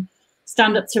campaigner in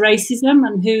Stand Up to Racism,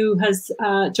 and who has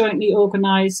jointly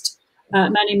organised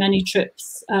many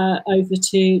trips over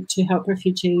to help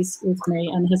refugees with me,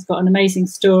 and has got an amazing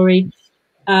story.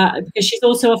 Because she's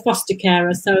also a foster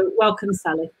carer. So welcome,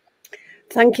 Sally.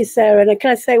 Thank you, Sarah. And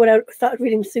can I say, when I started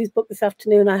reading Sue's book this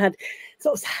afternoon, I had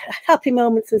sort of happy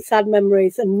moments and sad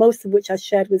memories, and most of which I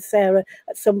shared with Sarah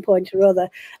at some point or other.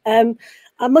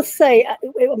 I must say,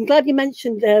 I'm glad you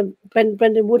mentioned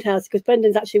Brendan Woodhouse, because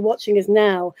Brendan's actually watching us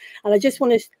now. And I just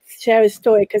want to share his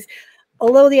story, because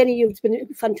although the NEU has been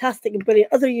fantastic and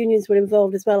brilliant, other unions were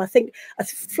involved as well. I think a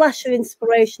flash of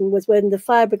inspiration was when the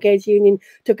Fire Brigades Union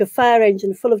took a fire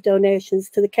engine full of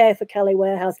donations to the Care for Calais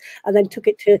warehouse, and then took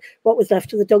it to what was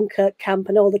left of the Dunkirk camp,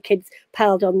 and all the kids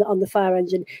piled on the fire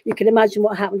engine. You can imagine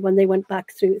what happened when they went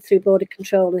back through border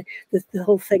control. The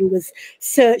whole thing was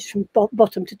searched from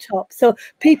bottom to top. So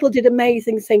people did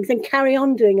amazing things and carry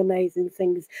on doing amazing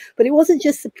things. But it wasn't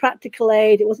just the practical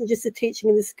aid. It wasn't just the teaching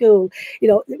in the school.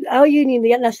 Our union union,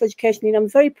 the National Education Union, I'm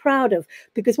very proud of,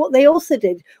 because what they also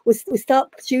did was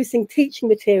start producing teaching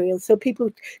materials so people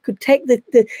could take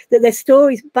their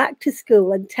stories back to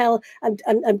school and tell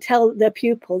their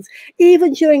pupils.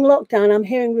 Even during lockdown, I'm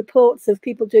hearing reports of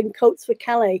people doing coats for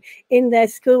Calais in their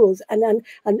schools and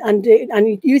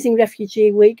using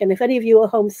Refugee Week. And if any of you are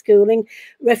homeschooling,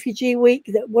 Refugee Week,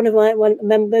 that one of my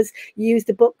members used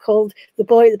a book called The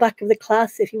Boy at the Back of the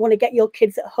Class. If you want to get your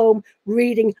kids at home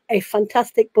reading a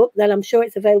fantastic book, then I'm sure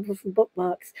it's available from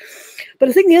Bookmarks. But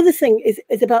I think the other thing is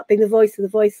about being the voice of the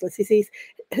voiceless. You see,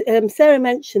 Sarah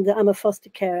mentioned that I'm a foster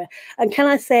carer, and can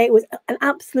I say it was an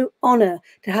absolute honour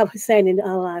to have Hussein in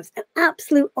our lives, an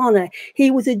absolute honour.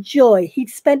 He was a joy. He'd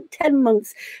spent 10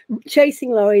 months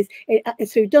chasing lorries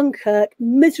through Dunkirk,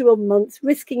 miserable months,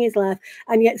 risking his life,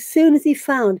 and yet as soon as he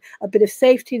found a bit of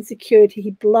safety and security,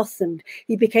 he blossomed.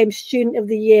 He became Student of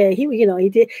the Year.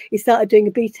 He started doing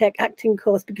a BTEC acting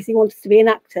course because he wanted to be an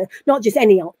actor, not just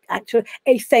any actor,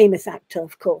 a famous actor,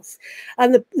 of course.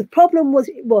 And the problem was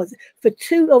for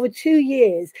over 2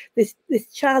 years, this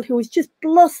child who was just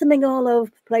blossoming all over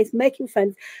the place, making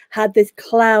friends, had this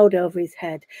cloud over his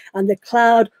head, and the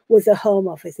cloud was a Home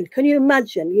Office. And can you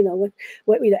imagine,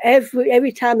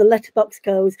 every time the letterbox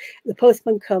goes, the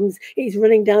postman comes, he's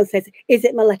running down and says, is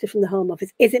it my letter from the Home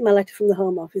Office? Is it my letter from the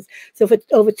Home Office? So for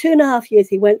over 2.5 years,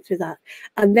 he went through that.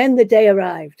 And then the day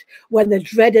arrived when the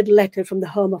dreaded letter from the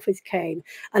Home Office came.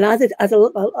 And as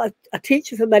a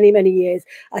teacher for many, many years,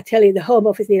 I tell you, the Home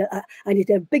Office I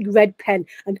needed a big red pen,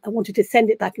 and I wanted to send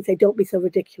it back and say, don't be so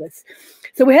ridiculous.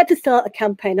 So we had to start a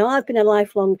campaign. Now, I've been a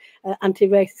lifelong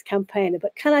anti-racist campaigner,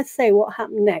 but can I say what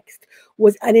happened next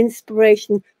was an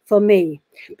inspiration for me,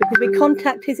 because we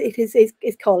contacted his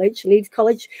college, Leeds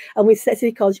College, and we said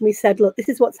City College, and we said, look, this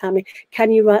is what's happening.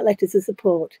 Can you write letters of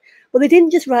support? Well, they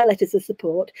didn't just write letters of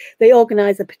support. They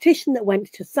organised a petition that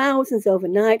went to thousands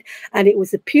overnight, and it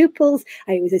was the pupils,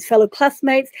 and it was his fellow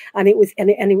classmates, and it was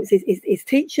his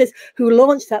teachers who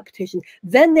launched that petition.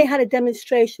 Then they had a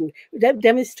demonstration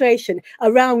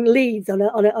around Leeds on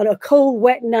a cold,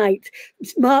 wet night,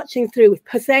 marching through with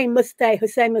Hussein must stay,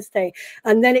 Hussein must stay.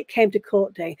 And then it came to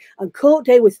court day, and court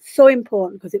day was so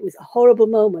important because it was a horrible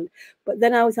moment. But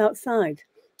then I was outside.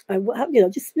 I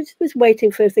just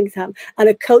waiting for things to happen, and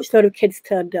a coachload of kids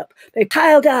turned up. They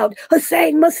piled out,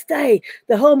 Hussein must stay.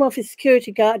 The Home Office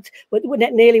security guard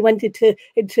nearly went into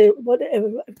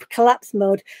collapse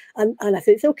mode, and I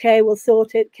said, it's okay, we'll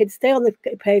sort it. Kids, stay on the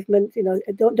pavement,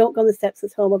 don't go on the steps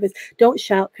of the Home Office, don't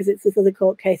shout because it's other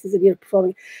court cases and you're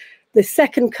performing. The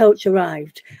second coach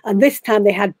arrived, and this time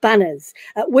they had banners,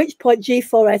 at which point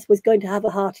G4S was going to have a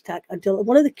heart attack, until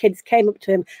one of the kids came up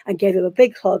to him and gave him a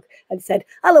big hug and said,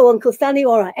 hello, Uncle Stanley,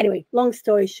 all right? Anyway, long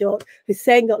story short,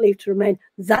 Hussein got leave to remain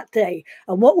that day.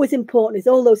 And what was important is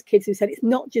all those kids who said it's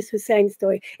not just Hussein's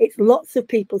story, it's lots of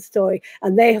people's story,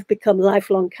 and they have become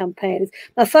lifelong campaigners.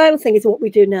 My final thing is what we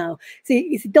do now. See,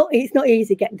 it's not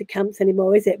easy getting to camps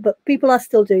anymore, is it? But people are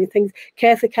still doing things.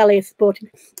 Care for Calais is supporting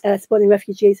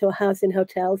refugees who are housed in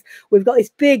hotels. We've got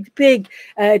this big day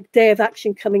of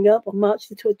action coming up on March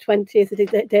the 20th,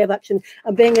 a day of action.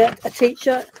 And being a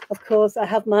teacher, of course, I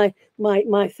have my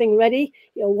thing ready.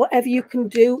 Whatever you can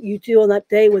do, you do on that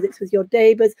day, whether it's with your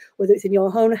neighbours, whether it's in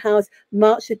your own house.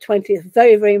 March the 20th,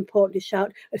 very, very important to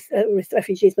shout,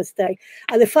 refugees must stay.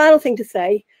 And the final thing to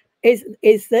say is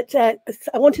that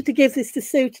I wanted to give this to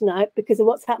Sue tonight because of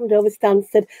what's happened over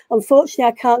Stansted. Unfortunately,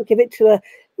 I can't give it to her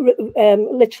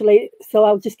literally, so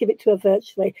I'll just give it to her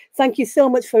virtually. Thank you so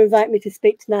much for inviting me to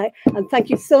speak tonight, and thank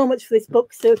you so much for this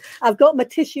book, Sue. I've got my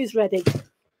tissues ready.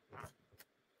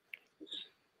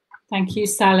 Thank you,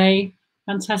 Sally.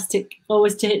 Fantastic,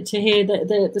 always to hear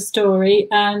the story.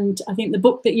 And I think the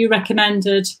book that you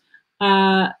recommended,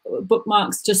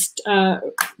 Bookmarks, just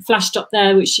flashed up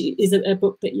there, which is a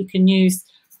book that you can use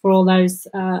for all those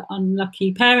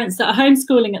unlucky parents that are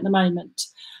homeschooling at the moment.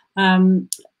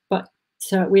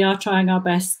 So we are trying our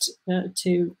best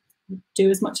to do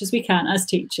as much as we can as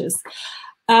teachers.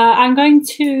 I'm going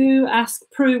to ask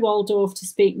Pru Waldorf to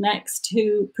speak next.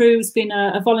 Pru's been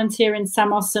a volunteer in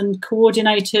Samos and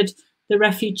coordinated the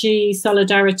Refugee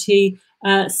Solidarity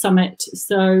Summit.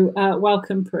 So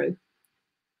welcome, Pru.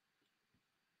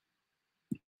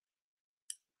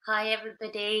 Hi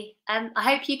everybody. I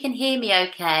hope you can hear me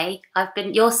okay.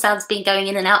 Your sound's been going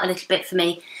in and out a little bit for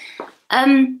me.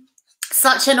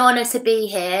 Such an honour to be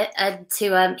here and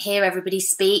to hear everybody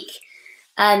speak.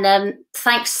 And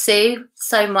thanks, Sue,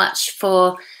 so much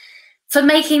for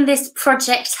making this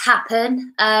project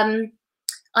happen.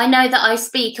 I know that I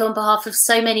speak on behalf of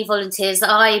so many volunteers.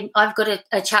 I've got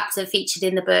a chapter featured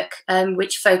in the book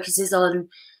which focuses on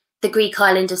the Greek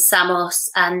island of Samos,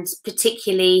 and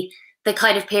particularly the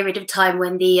kind of period of time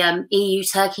when the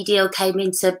EU-Turkey deal came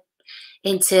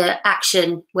into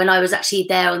action, when I was actually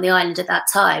there on the island at that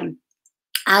time.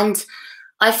 And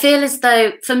I feel as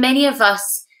though for many of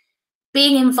us,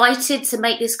 being invited to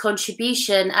make this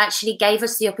contribution actually gave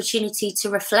us the opportunity to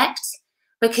reflect,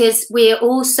 because we're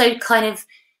also kind of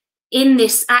in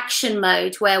this action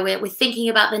mode where we're thinking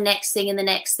about the next thing and the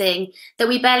next thing, that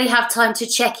we barely have time to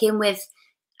check in with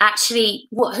actually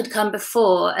what had come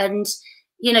before, and,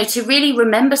 you know, to really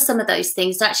remember some of those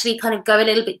things, to actually kind of go a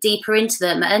little bit deeper into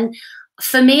them. And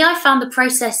for me, I found the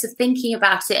process of thinking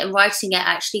about it and writing it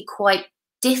actually quite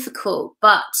difficult,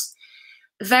 but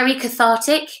very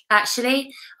cathartic,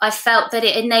 actually. I felt that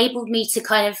it enabled me to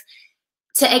kind of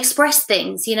to express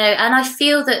things, you know, and I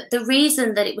feel that the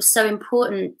reason that it was so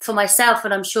important for myself,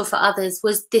 and I'm sure for others,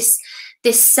 was this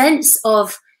sense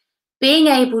of being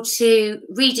able to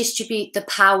redistribute the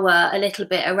power a little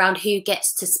bit around who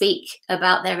gets to speak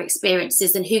about their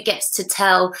experiences and who gets to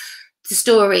tell the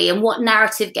story and what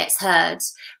narrative gets heard,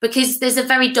 because there's a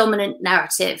very dominant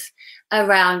narrative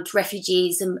around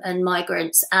refugees and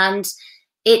migrants, and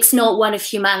it's not one of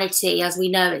humanity, as we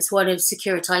know. It's one of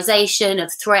securitization,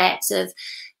 of threat, of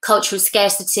cultural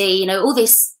scarcity. You know, all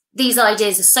these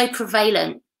ideas are so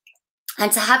prevalent.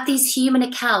 And to have these human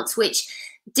accounts, which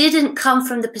didn't come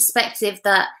from the perspective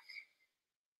that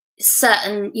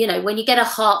certain, you know, when you get a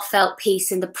heartfelt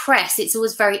piece in the press, it's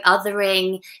always very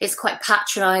othering, it's quite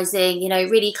patronizing, you know,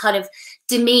 really kind of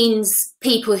demeans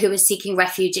people who are seeking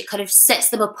refuge. It kind of sets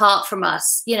them apart from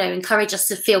us, you know, encourage us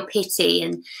to feel pity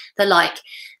and the like.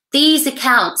 These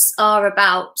accounts are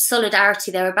about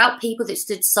solidarity. They're about people that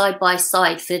stood side by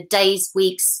side for days,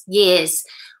 weeks, years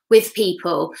with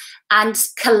people and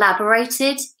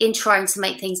collaborated in trying to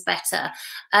make things better.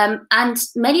 And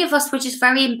many of us were just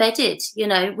very embedded, you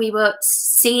know, we were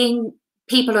seeing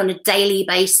people on a daily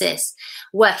basis,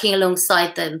 working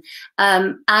alongside them.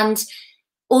 And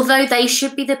although they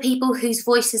should be the people whose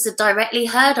voices are directly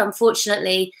heard,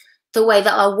 unfortunately, the way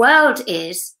that our world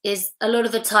is a lot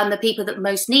of the time the people that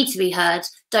most need to be heard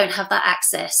don't have that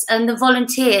access. And the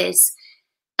volunteers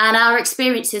and our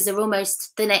experiences are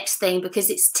almost the next thing,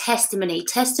 because it's testimony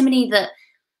that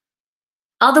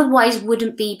otherwise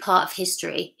wouldn't be part of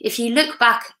history. If you look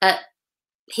back at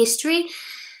history,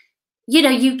 you know,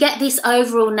 you get this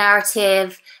overall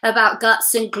narrative about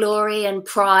guts and glory and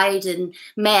pride and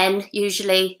men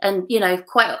usually, and, you know,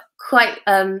 quite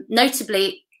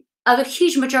notably, a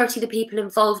huge majority of the people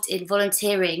involved in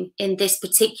volunteering in this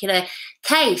particular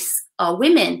case are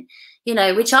women, you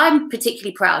know, which I'm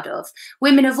particularly proud of.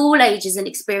 Women of all ages and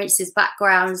experiences,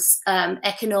 backgrounds,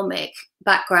 economic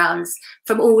backgrounds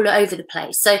from all over the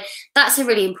place. So that's a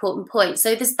really important point.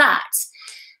 So there's that.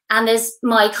 And there's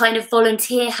my kind of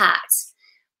volunteer hat.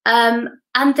 And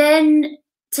then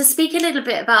to speak a little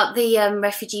bit about the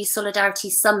Refugee Solidarity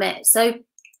Summit. So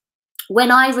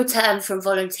when I returned from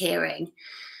volunteering,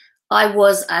 I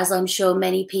was, as I'm sure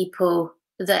many people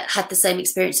that had the same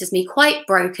experience as me, quite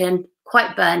broken,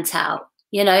 quite burnt out.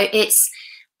 You know, it's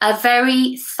a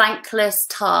very thankless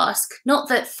task. Not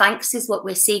that thanks is what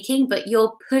we're seeking, but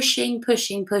you're pushing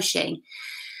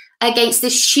against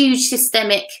this huge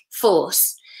systemic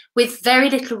force with very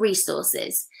little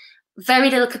resources, very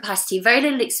little capacity, very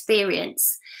little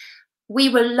experience. We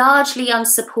were largely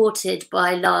unsupported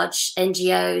by large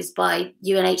NGOs, by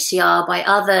UNHCR, by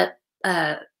other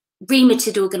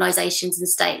remitted organizations and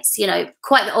states, you know,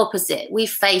 quite the opposite. We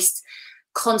faced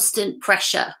constant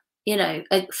pressure, you know,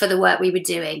 for the work we were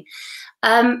doing.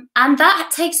 And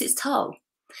that takes its toll.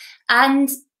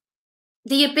 And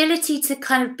the ability to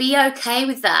kind of be okay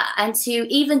with that and to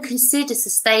even consider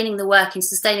sustaining the work and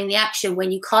sustaining the action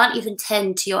when you can't even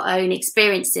tend to your own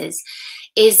experiences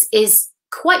is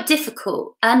quite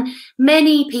difficult. And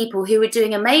many people who were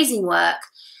doing amazing work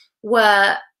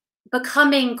were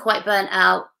becoming quite burnt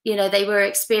out. You know, they were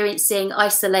experiencing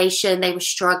isolation, they were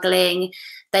struggling,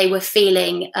 they were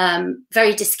feeling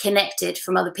very disconnected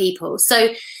from other people.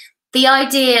 So the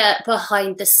idea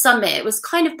behind the summit was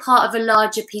kind of part of a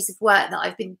larger piece of work that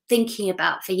I've been thinking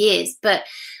about for years, but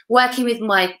working with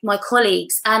my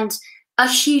colleagues and a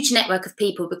huge network of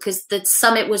people, because the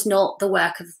summit was not the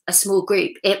work of a small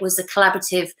group. It was a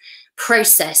collaborative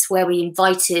process where we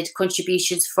invited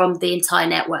contributions from the entire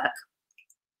network.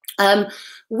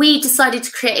 We decided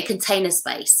to create a container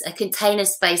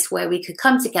space where we could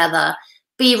come together,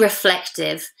 be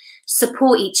reflective,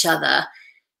 support each other,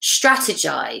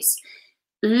 strategize,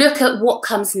 look at what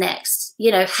comes next.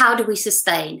 You know, how do we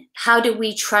sustain? How do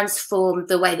we transform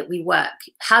the way that we work?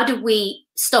 How do we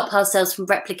stop ourselves from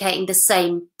replicating the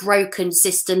same broken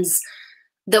systems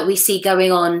that we see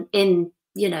going on in,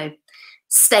 you know,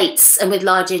 states and with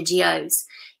large NGOs.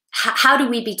 How do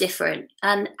we be different,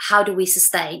 and how do we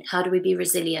sustain? How do we be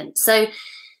resilient? So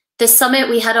the summit,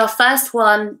 we had our first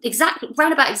one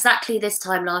around about exactly this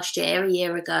time last year, a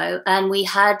year ago, and we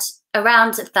had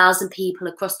around 1,000 people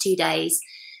across 2 days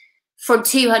from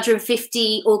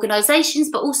 250 organisations,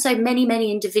 but also many,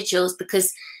 many individuals,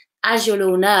 because as you'll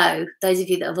all know, those of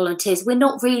you that are volunteers, we're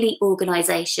not really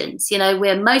organisations. You know,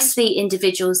 we're mostly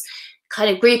individuals kind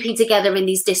of grouping together in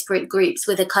these disparate groups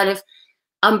with a kind of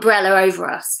umbrella over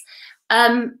us.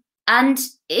 And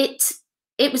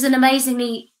it was an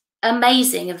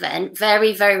amazing event,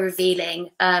 very, very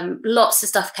revealing. Lots of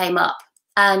stuff came up,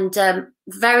 and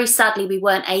very sadly we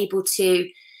weren't able to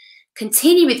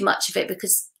continue with much of it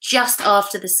because just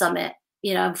after the summit,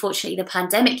 you know, unfortunately the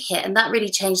pandemic hit, and that really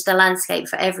changed the landscape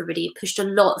for everybody. It pushed a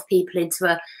lot of people into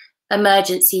a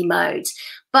emergency mode.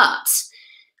 But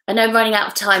I know I'm running out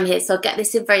of time here, so I'll get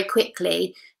this in very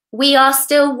quickly. We are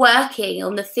still working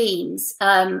on the themes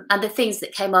and the things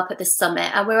that came up at the summit,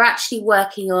 and we're actually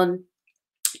working on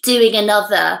doing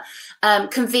another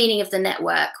convening of the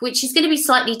network, which is going to be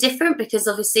slightly different because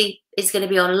obviously it's going to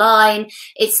be online.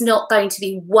 It's not going to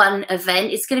be one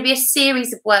event. It's going to be a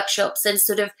series of workshops and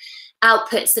sort of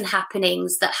outputs and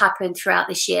happenings that happen throughout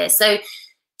this year. So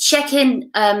check in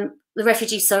the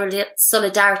Refugee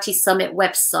Solidarity Summit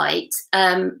website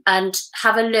and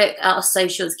have a look at our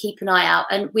socials, keep an eye out,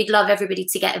 and we'd love everybody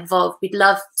to get involved. We'd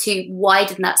love to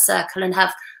widen that circle and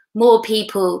have more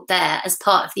people there as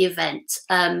part of the event.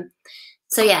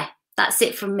 So yeah, that's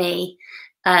it from me.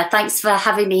 Thanks for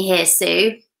having me here,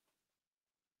 Sue.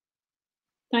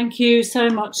 Thank you so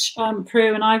much,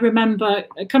 Pru. And I remember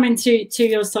coming to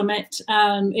your summit.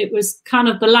 It was kind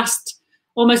of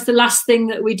almost the last thing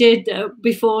that we did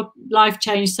before life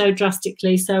changed so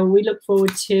drastically. So we look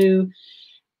forward to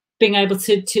being able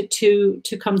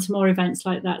to come to more events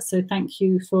like that. So thank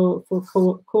you for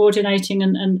coordinating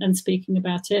and speaking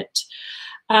about it.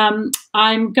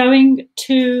 I'm going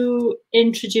to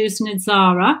introduce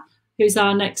Nitzara, who's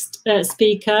our next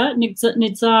speaker.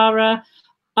 Nitzara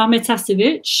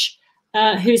Amitasevich,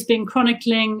 who's been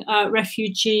chronicling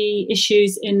refugee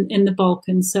issues in the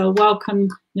Balkans. So welcome,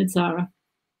 Nitzara.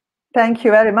 Thank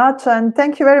you very much, and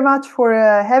thank you very much for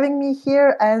having me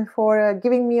here and for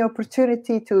giving me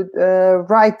opportunity to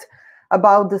write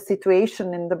about the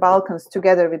situation in the Balkans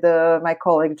together with my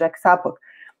colleague Jack Sapok.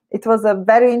 It was a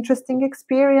very interesting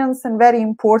experience and very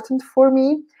important for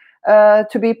me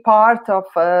to be part of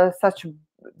such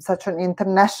an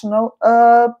international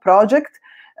project.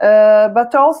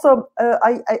 But also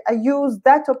I use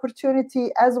that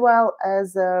opportunity as well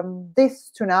as this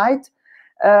tonight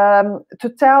to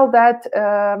tell that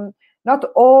not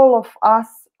all of us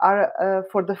are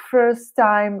for the first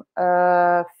time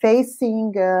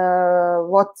facing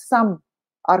what some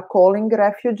are calling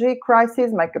refugee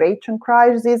crisis, migration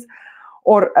crisis,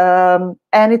 or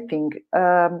anything.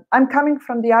 I'm coming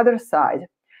from the other side.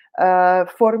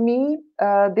 For me,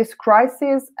 this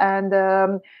crisis,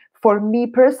 and for me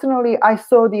personally, I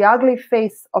saw the ugly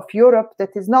face of Europe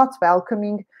that is not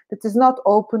welcoming, that is not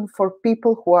open for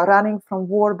people who are running from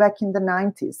war back in the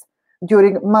 90s,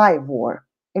 during my war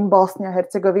in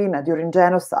Bosnia-Herzegovina, during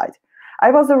genocide.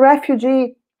 I was a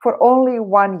refugee for only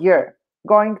 1 year,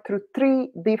 going through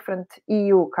 3 different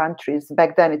EU countries.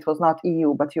 Back then it was not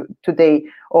EU, but today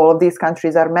all of these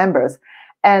countries are members.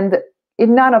 And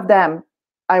in none of them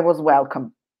I was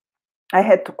welcome. I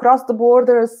had to cross the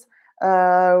borders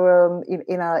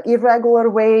in an irregular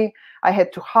way. I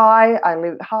had to hide. I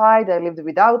lived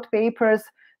without papers.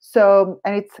 So,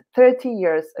 and it's 30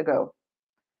 years ago.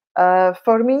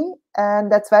 For me,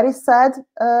 and that's very sad,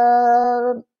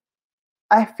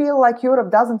 I feel like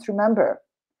Europe doesn't remember.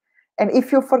 And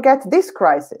if you forget this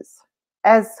crisis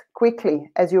as quickly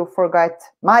as you forget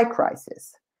my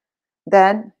crisis,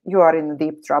 then you are in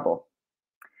deep trouble.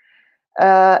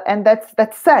 And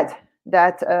that's sad,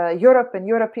 that Europe and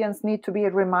Europeans need to be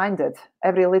reminded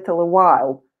every little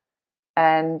while,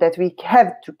 and that we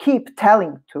have to keep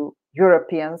telling to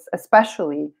Europeans,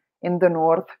 especially in the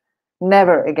north,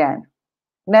 never again.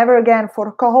 Never again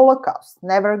for Holocaust,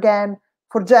 never again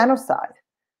for genocide,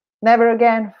 never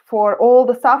again for all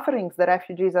the sufferings the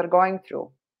refugees are going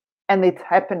through. And it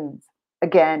happens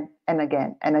again and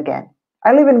again and again.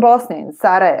 I live in Bosnia, in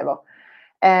Sarajevo,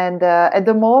 and at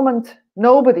the moment,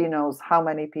 nobody knows how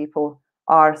many people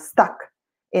are stuck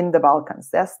in the Balkans.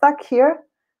 They're stuck here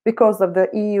because of the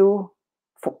EU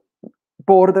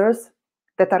borders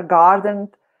that are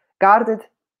guarded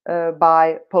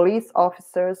by police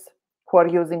officers who are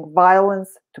using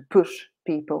violence to push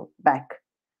people back.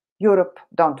 Europe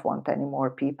don't want any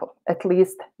more people. At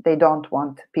least they don't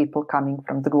want people coming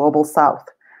from the global south.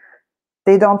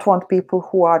 They don't want people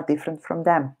who are different from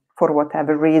them for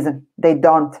whatever reason. They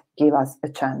don't give us a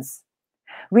chance.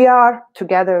 We are,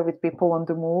 together with people on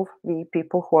the move, we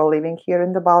people who are living here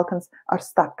in the Balkans, are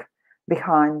stuck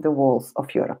behind the walls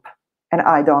of Europe. And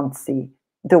I don't see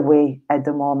the way at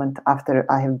the moment, after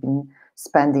I have been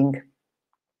spending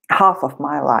half of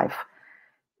my life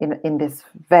in this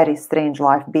very strange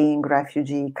life, being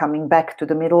refugee, coming back to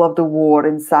the middle of the war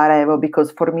in Sarajevo,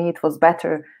 because for me it was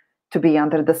better to be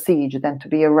under the siege than to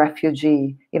be a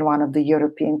refugee in one of the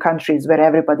European countries where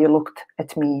everybody looked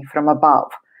at me from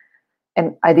above.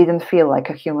 And I didn't feel like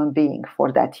a human being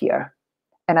for that year.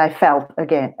 And I felt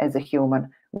again as a human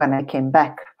when I came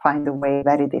back, find a way,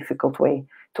 very difficult way,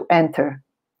 to enter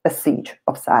a siege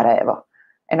of Sarajevo.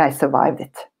 And I survived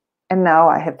it. And now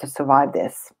I have to survive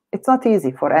this. It's not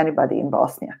easy for anybody in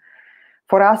Bosnia.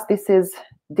 For us, this is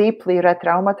deeply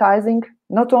re-traumatizing.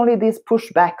 Not only these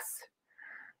pushbacks.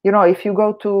 You know, if you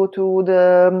go to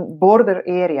the border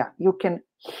area, you can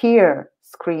hear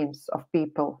screams of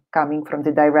people coming from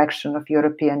the direction of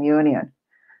European Union.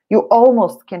 You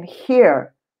almost can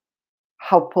hear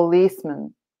how police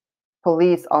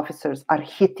officers are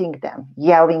hitting them,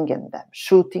 yelling at them,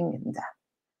 shooting at them.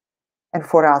 And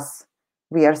for us,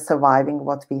 we are surviving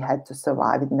what we had to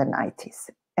survive in the 90s.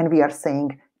 And we are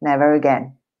saying never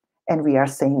again. And we are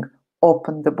saying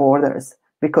open the borders,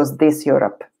 because this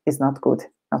Europe is not good.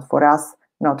 Not for us,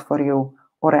 not for you,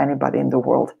 or anybody in the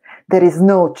world. There is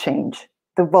no change.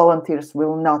 The volunteers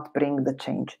will not bring the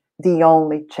change. The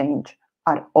only change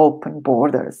are open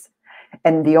borders.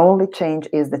 And the only change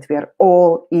is that we are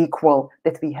all equal,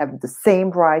 that we have the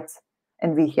same rights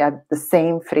and we have the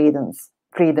same freedoms,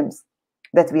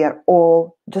 that we are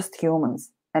all just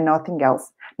humans and nothing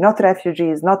else. Not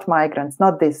refugees, not migrants,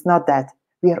 not this, not that.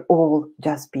 We are all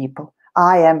just people.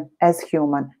 I am as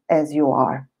human as you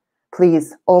are.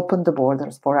 Please open the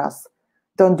borders for us.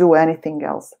 Don't do anything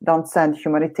else. Don't send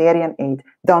humanitarian aid.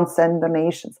 Don't send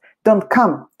donations. Don't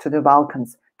come to the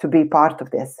Balkans to be part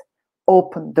of this.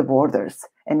 Open the borders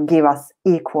and give us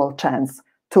equal chance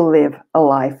to live a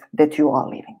life that you are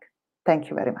living. Thank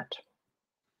you very much.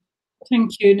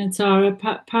 Thank you,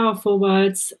 Natara. Powerful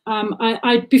words.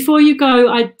 Before you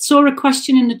go, I saw a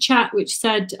question in the chat which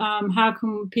said, how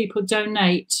can people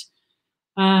donate?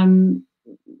 Do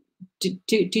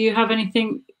you have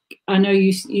anything? I know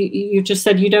you just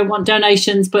said you don't want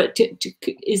donations, but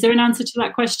is there an answer to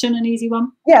that question, an easy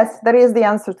one? Yes, there is the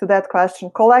answer to that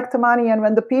question. Collect the money, and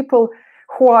when the people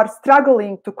who are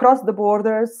struggling to cross the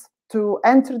borders, to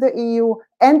enter the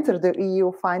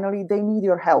EU finally, they need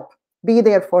your help. Be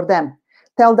there for them.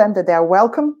 Tell them that they are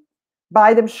welcome.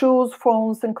 Buy them shoes,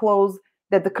 phones, and clothes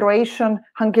that the Croatian,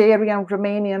 Hungarian,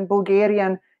 Romanian,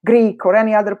 Bulgarian, Greek, or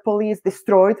any other police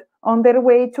destroyed on their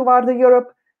way toward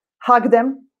Europe. Hug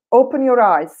them, open your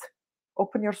eyes,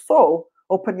 open your soul,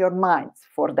 open your minds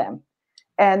for them.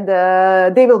 And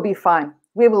they will be fine.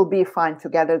 We will be fine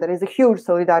together. There is a huge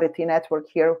solidarity network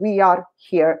here. We are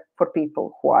here for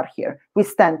people who are here. We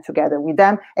stand together with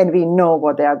them, and we know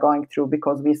what they are going through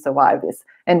because we survived this,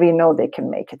 and we know they can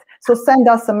make it. So send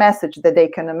us a message that they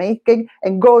can make it,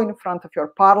 and go in front of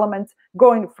your parliament,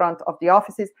 go in front of the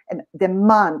offices, and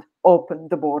demand open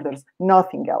the borders,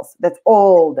 nothing else. That's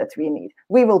all that we need.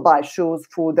 We will buy shoes,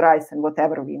 food, rice, and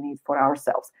whatever we need for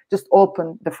ourselves. Just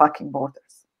open the fucking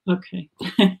borders. Okay.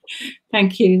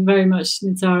 Thank you very much,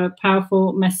 Natara.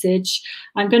 Powerful message.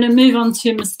 I'm going to move on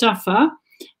to Mustafa.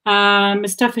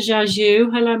 Mustafa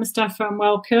Jaju. Hello, Mustafa, and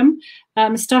welcome.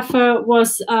 Mustafa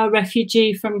was a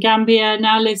refugee from Gambia,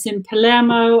 now lives in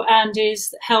Palermo, and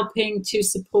is helping to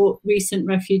support recent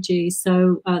refugees.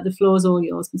 So the floor is all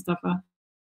yours, Mustafa.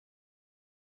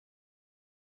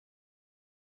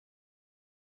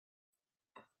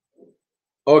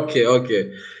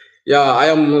 Okay. Yeah, I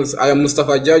am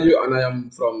Mustafa Jaju, and I am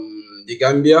from the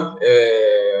Gambia.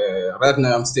 Right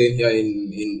now, I'm staying here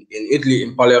in Italy,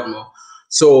 in Palermo.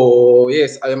 So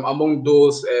yes, I am among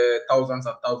those thousands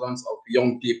and thousands of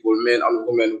young people, men and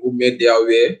women, who made their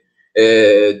way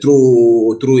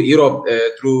through Europe,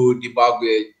 through the back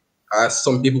way, as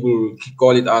some people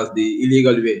call it, as the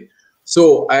illegal way.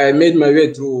 So I made my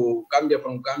way through Gambia,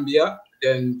 from Gambia,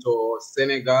 then to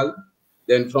Senegal,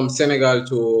 then from Senegal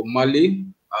to Mali,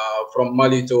 from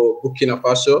Mali to Burkina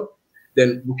Faso,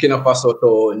 then Burkina Faso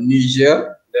to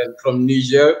Niger, then from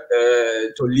Niger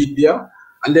to Libya,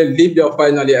 and then Libya,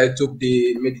 finally, I took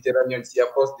the Mediterranean Sea,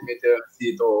 across the Mediterranean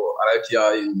Sea to arrive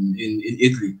here in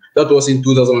Italy. That was in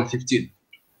 2015.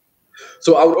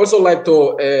 So I would also like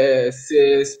to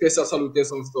say special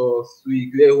salutations to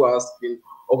Suigle, who has been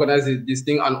organizing this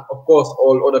thing, and of course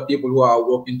all other people who are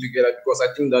working together, because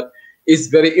I think that it's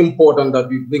very important that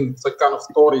we bring such kind of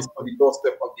stories to the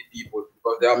doorstep of the people,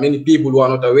 because there are many people who are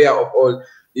not aware of all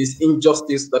these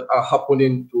injustices that are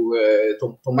happening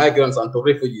to migrants and to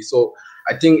refugees. So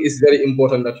I think it's very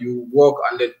important that you work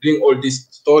and then bring all these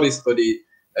stories to the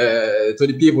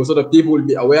people, so that people will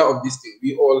be aware of this thing.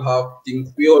 We all have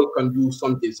things, we all can do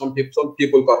something. Some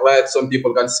people can write, some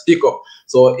people can speak up.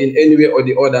 So in any way or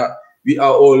the other, we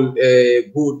are all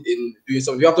good in doing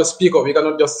something. We have to speak up. We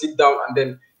cannot just sit down and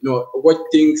then watch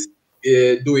things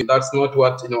doing. That's not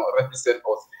what represent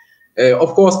us.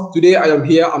 Of course, today I am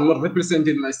here. I'm not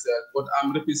representing myself, but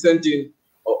I'm representing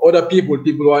other people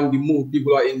who are in the move,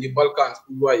 people who are in the Balkans,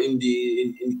 people who are in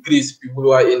Greece, people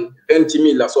who are in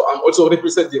Ventimiglia. So I'm also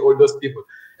representing all those people,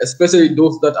 especially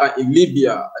those that are in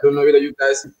Libya. I don't know whether you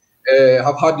guys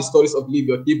have heard the stories of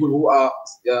Libya, people who are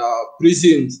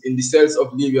prisoned in the cells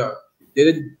of Libya.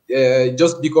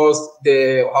 Just because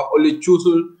they have only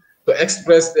chosen to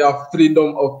express their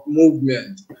freedom of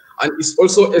movement. And it's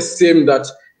also a shame that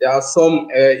there are some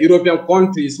European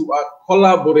countries who are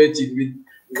collaborating with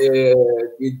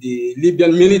the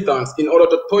Libyan militants in order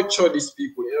to torture these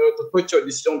people, in order to torture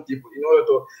these young people, in order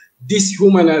to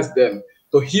dehumanize them,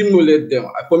 to humiliate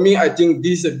them. For me, I think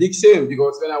this is a big shame,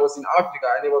 because when I was in Africa,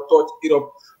 I never thought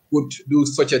Europe could do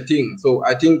such a thing. So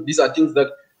I think these are things that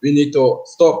we need to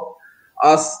stop.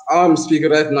 As I'm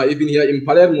speaking right now, even here in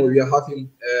Palermo, we are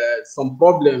having some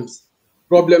problems.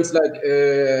 Problems like,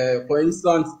 for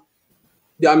instance,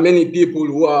 there are many people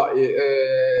who are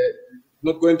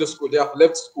not going to school. They have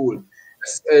left school.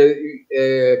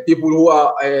 People who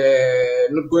are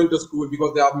not going to school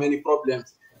because they have many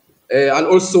problems. And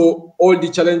also all the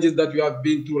challenges that we have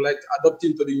been through, like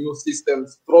adopting to the new system,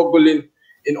 struggling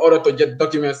in order to get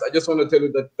documents. I just want to tell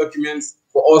you that documents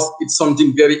for us, it's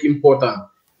something very important,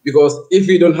 because if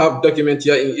you don't have documents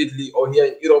here in Italy or here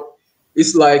in Europe,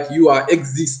 it's like you are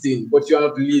existing, but you are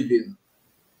not living.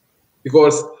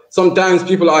 Because sometimes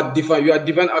people are defined, you are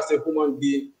defined as a human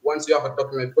being once you have a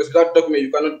document, because without document,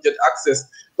 you cannot get access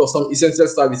to some essential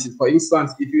services. For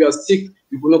instance, if you are sick,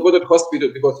 you will not go to the hospital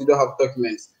because you don't have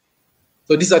documents.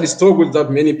 So these are the struggles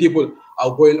that many people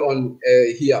are going on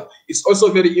here. It's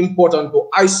also very important to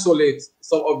isolate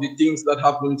some of the things that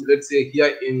happened, let's say,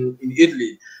 here in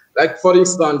Italy. Like, for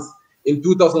instance, in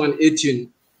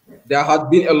 2018, there had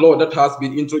been a law that has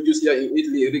been introduced here in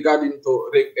Italy regarding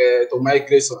to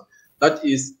migration. That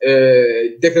is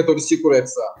Decreto di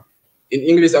Sicurezza. In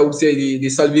English, I would say the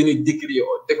Salvini Decree,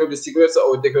 or Decreto di Sicurezza,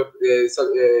 or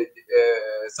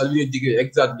Salvini Decree,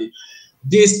 exactly.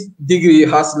 This degree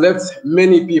has left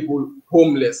many people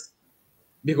homeless,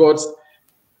 because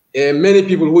many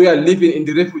people who are living in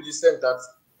the refugee centers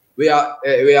we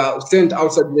are sent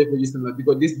outside the refugee centers,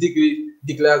 because this degree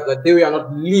declares that they were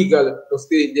not legal to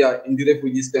stay there in the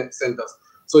refugee centers.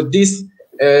 So this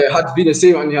has been the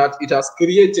same, and it has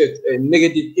created a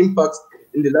negative impact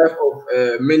in the life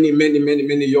of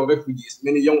many young refugees,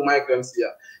 many young migrants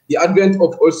here. The advent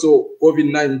of also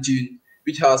COVID-19,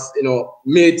 which has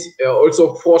made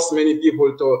also forced many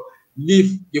people to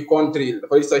leave the country.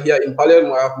 For instance, here in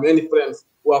Palermo, I have many friends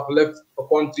who have left for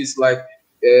countries like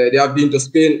they have been to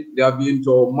Spain, they have been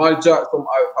to Malta, some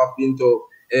have been to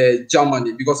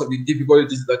Germany, because of the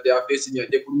difficulties that they are facing here.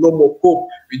 They could no more cope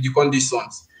with the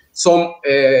conditions. Some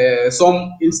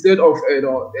instead of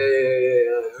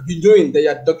renewing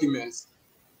their documents,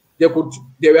 they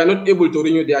were not able to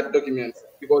renew their documents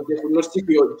because they could not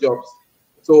secure jobs.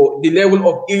 So the level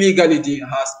of illegality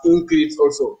has increased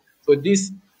also. So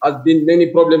this has been many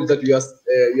problems that we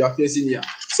are facing here.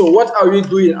 So what are we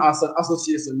doing as an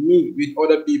association, me with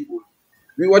other people?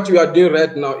 What we are doing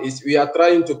right now is we are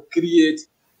trying to create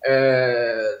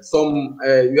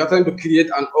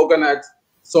and organize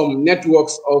some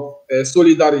networks of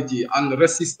solidarity and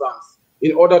resistance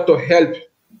in order to help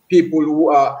people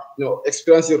who are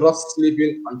experiencing rough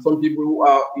sleeping, and some people who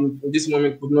are in this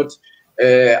moment could not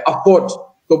afford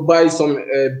to buy some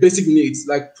basic needs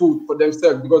like food for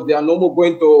themselves, because they are no more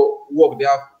going to work. They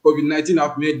have COVID-19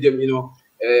 have made them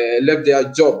left their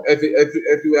job.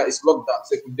 Everywhere is locked down,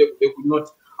 so they could not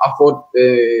afford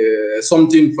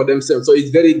something for themselves. So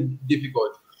it's very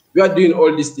difficult. We are doing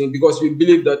all these things because we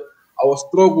believe that our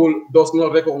struggle does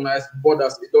not recognize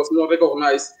borders. It does not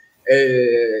recognize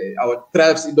our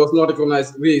tribes. It does not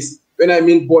recognize race. When I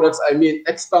mean borders, I mean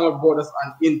external borders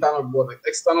and internal borders.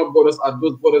 External borders are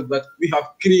those borders that we have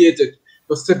created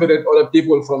to separate other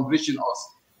people from reaching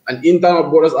us. And internal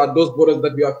borders are those borders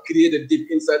that we have created deep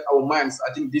inside our minds.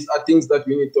 I think these are things that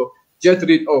we need to get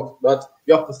rid of. But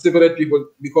you have to separate people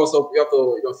because of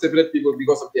separate people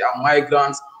because of they are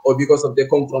migrants or because of they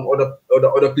come from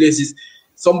other places.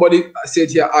 Somebody said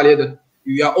here earlier that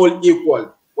we are all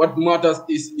equal. What matters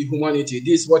is humanity.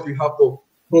 This is what we have to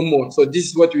promote. So this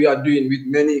is what we are doing with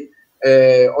many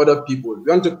other people.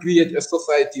 We want to create a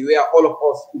society where all of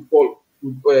us could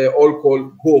all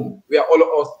call home, where all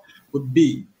of us could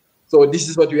be. So this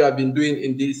is what we have been doing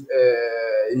in this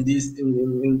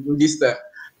time.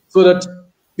 So that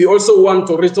we also want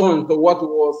to return to what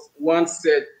was once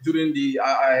said during the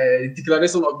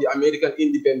Declaration of the American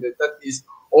Independence. That is,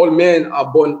 all men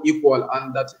are born equal,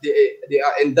 and that they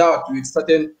are endowed with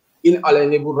certain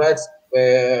inalienable rights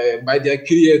by their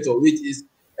Creator, which is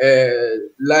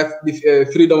life,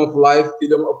 freedom of life,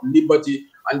 freedom of liberty,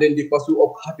 and then the pursuit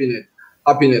of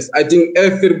happiness. I think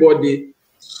everybody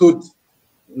should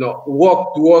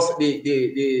work towards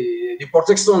the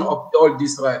protection of all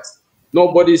these rights.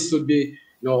 Nobody should be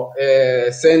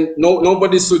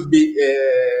nobody should be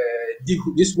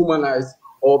dehumanized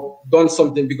or done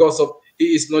something because of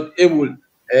he is not able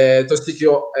to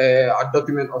secure a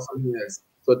document or something else.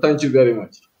 So thank you very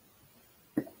much.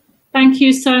 Thank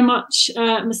you so much,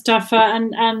 Mustafa,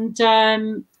 and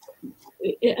an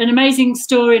amazing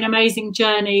story, an amazing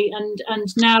journey,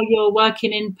 and now you're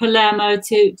working in Palermo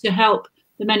to help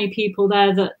the many people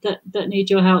there that need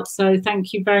your help. So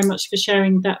thank you very much for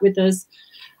sharing that with us.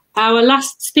 Our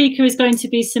last speaker is going to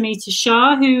be Samita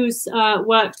Shah, who's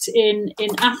worked in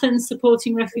Athens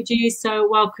supporting refugees. So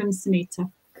welcome, Samita.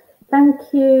 Thank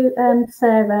you,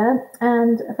 Sarah.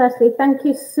 And firstly, thank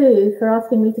you, Sue, for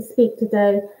asking me to speak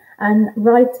today and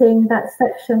writing that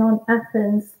section on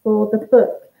Athens for the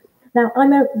book. Now,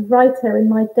 I'm a writer in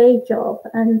my day job,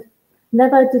 and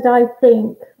never did I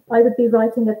think I would be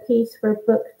writing a piece for a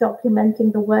book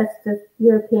documenting the worst of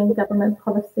European government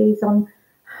policies on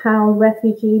how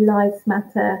refugee lives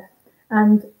matter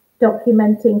and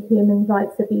documenting human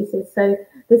rights abuses. So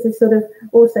this has sort of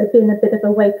also been a bit of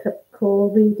a wake-up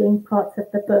call reading parts of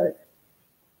the book.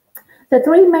 The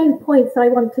three main points I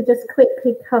want to just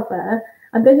quickly cover.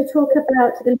 I'm going to talk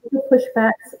about illegal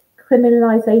pushbacks,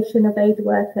 criminalisation of aid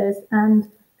workers, and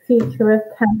future of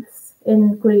camps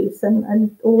in Greece,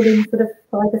 and all in sort of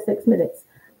 5 or 6 minutes.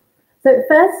 So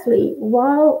firstly,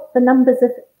 while the numbers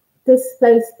of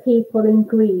displaced people in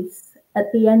Greece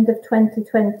at the end of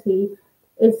 2020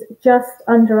 is just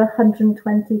under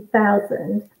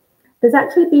 120,000, there's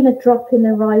actually been a drop in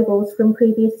arrivals from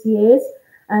previous years,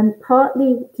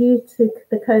 partly due to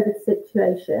the COVID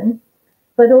situation,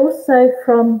 but also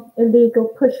from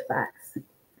illegal pushbacks.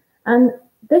 And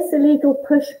this illegal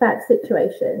pushback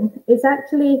situation is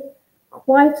actually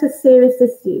quite a serious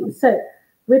issue. So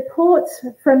reports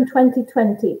from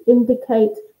 2020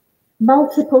 indicate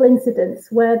multiple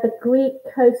incidents where the Greek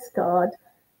Coast Guard,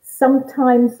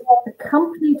 sometimes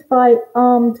accompanied by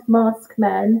armed masked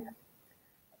men,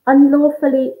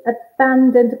 unlawfully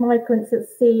abandoned migrants at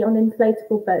sea on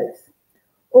inflatable boats,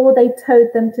 or they towed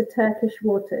them to Turkish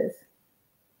waters.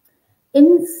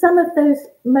 In some of those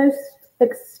most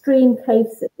extreme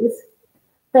cases,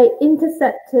 they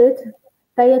intercepted,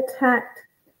 they attacked,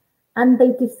 and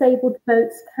they disabled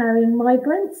boats carrying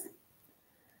migrants.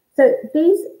 So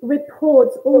these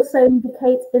reports also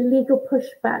indicate illegal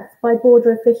pushbacks by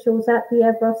border officials at the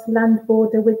Evros land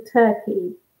border with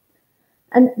Turkey.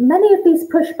 And many of these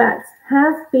pushbacks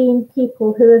have been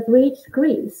people who have reached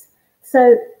Greece.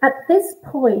 So at this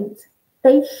point,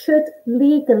 they should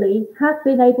legally have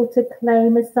been able to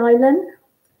claim asylum,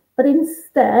 but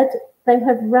instead they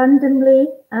have randomly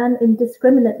and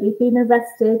indiscriminately been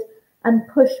arrested and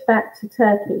pushed back to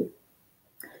Turkey.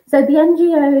 So the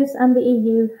NGOs and the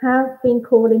EU have been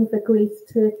calling for Greece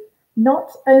to not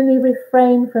only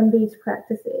refrain from these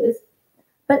practices,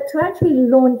 but to actually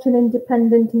launch an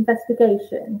independent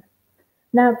investigation.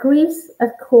 Now, Greece,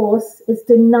 of course, is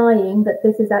denying that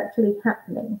this is actually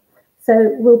happening.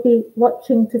 So we'll be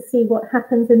watching to see what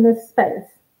happens in this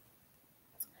space.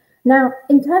 Now,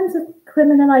 in terms of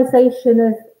criminalisation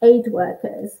of aid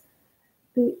workers,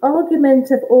 the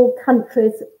argument of all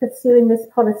countries pursuing this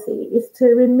policy is to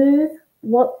remove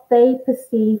what they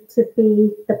perceive to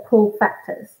be the pull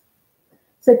factors.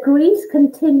 So Greece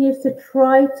continues to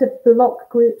try to block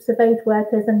groups of aid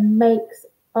workers and makes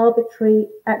arbitrary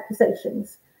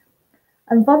accusations.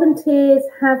 And volunteers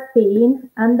have been,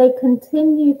 and they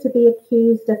continue to be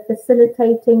accused of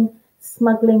facilitating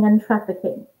smuggling and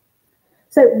trafficking.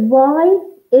 So why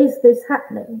is this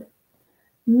happening?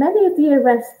 Many of the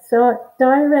arrests are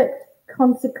direct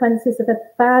consequences of a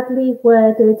badly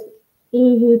worded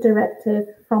EU directive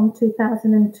from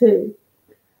 2002.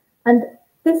 And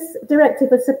this directive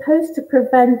was supposed to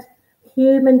prevent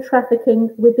human trafficking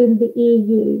within the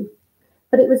EU,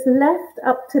 but it was left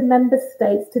up to member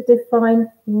states to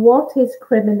define what is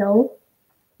criminal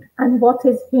and what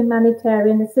is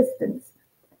humanitarian assistance.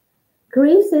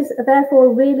 Greece is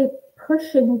therefore really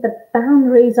pushing the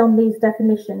boundaries on these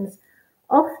definitions,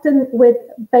 often with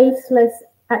baseless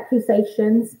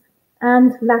accusations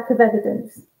and lack of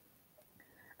evidence.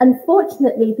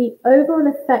 Unfortunately, the overall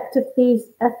effect of these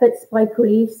efforts by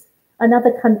Greece and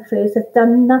other countries have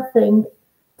done nothing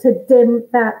to dim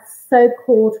that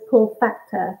so-called pull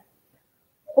factor.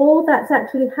 All that's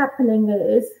actually happening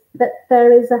is that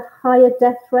there is a higher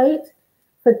death rate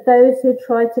for those who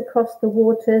try to cross the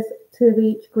waters to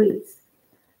reach Greece.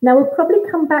 Now, we'll probably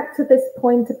come back to this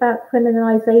point about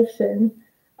criminalisation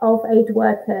of aid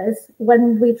workers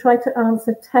when we try to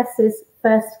answer Tess's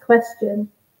first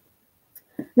question.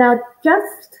 Now,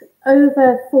 just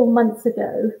over 4 months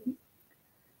ago,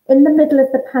 in the middle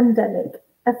of the pandemic,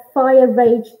 a fire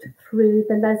raged through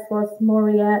the Lesbos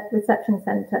Moria reception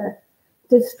centre,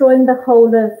 destroying the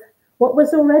whole of what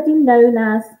was already known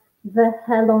as the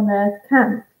Hell on Earth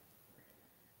camp.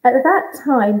 At that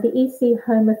time, the EC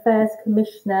Home Affairs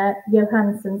Commissioner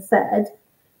Johansson said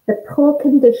the poor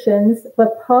conditions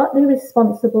were partly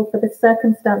responsible for the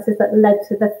circumstances that led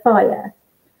to the fire.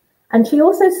 And she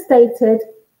also stated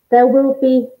there will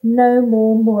be no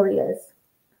more Morias.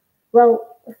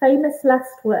 Well, famous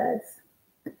last words.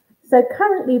 So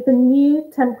currently the new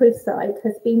temporary site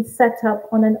has been set up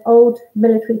on an old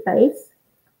military base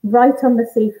right on the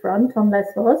seafront on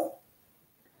Lesbos.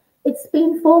 It's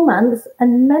been 4 months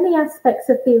and many aspects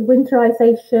of the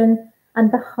winterization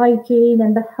and the hygiene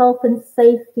and the health and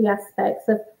safety aspects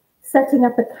of setting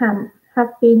up a camp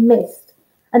have been missed.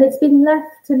 And it's been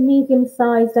left to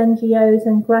medium-sized NGOs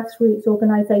and grassroots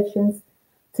organisations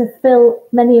to fill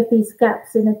many of these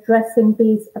gaps in addressing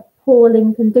these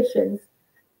appalling conditions.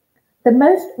 The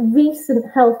most recent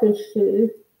health issue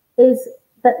is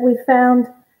that we found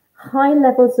high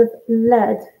levels of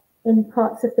lead in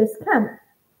parts of this camp.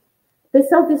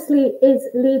 This obviously is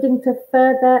leading to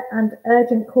further and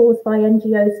urgent calls by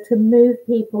NGOs to move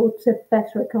people to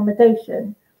better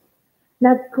accommodation.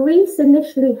 Now, Greece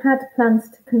initially had plans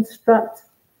to construct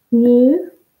new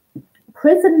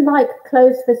prison-like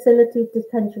closed facility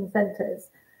detention centres.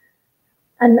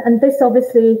 And this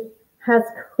obviously has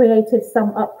created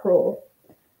some uproar.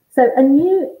 So a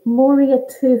new Moria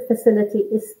 2 facility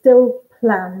is still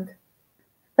planned.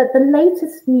 But the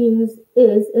latest news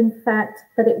is, in fact,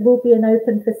 that it will be an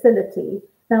open facility.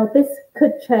 Now, this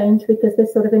could change because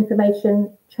this sort of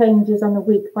information changes on a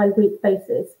week-by-week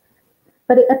basis.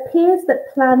 But it appears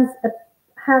that plans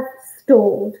have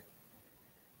stalled.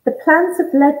 The plans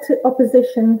have led to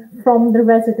opposition from the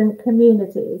resident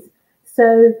communities.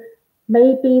 So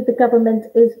maybe the government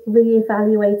is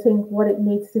re-evaluating what it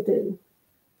needs to do.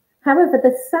 However,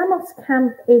 the Samos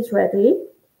camp is ready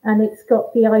and it's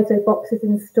got the ISO boxes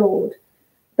installed.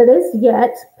 But as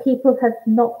yet, people have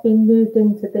not been moved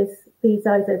into these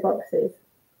ISO boxes.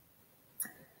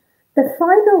 The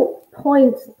final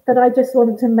point that I just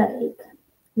want to make,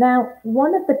 now,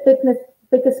 one of the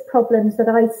biggest problems that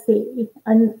I see,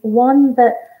 and one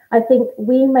that I think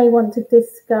we may want to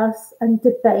discuss and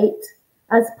debate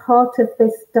as part of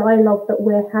this dialogue that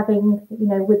we're having,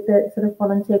 with the sort of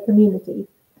volunteer community,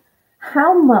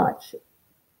 how much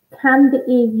can the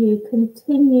EU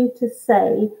continue to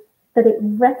say that it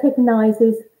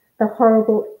recognises the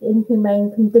horrible,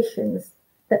 inhumane conditions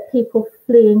that people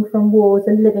fleeing from wars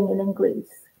are living in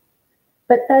Greece?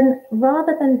 But then,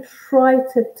 rather than try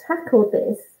to tackle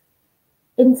this,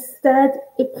 instead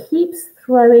it keeps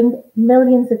throwing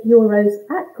millions of euros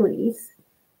at Greece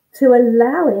to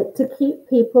allow it to keep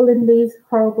people in these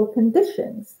horrible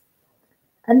conditions.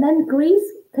 And then Greece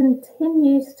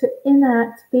continues to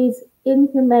enact these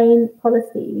inhumane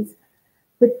policies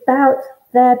without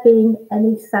there being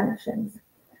any sanctions.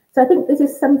 So I think this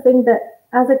is something that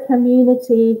as a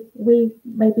community, we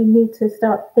maybe need to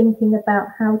start thinking about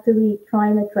how do we try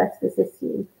and address this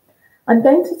issue. I'm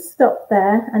going to stop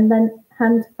there and then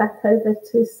hand back over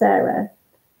to Sarah.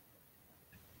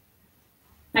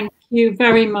 Thank you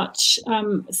very much,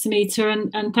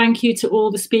 Samita, and thank you to all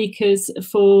the speakers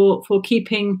for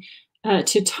keeping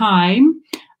to time.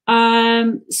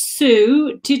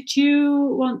 Sue, did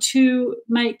you want to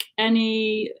make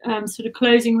any sort of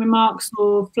closing remarks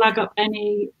or flag up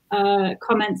any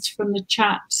comments from the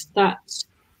chat that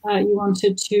you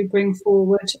wanted to bring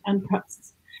forward, and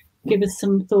perhaps give us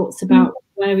some thoughts about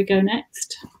where we go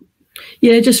next?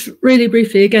 Yeah, just really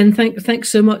briefly, again, thanks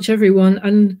so much, everyone.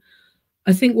 And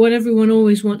I think what everyone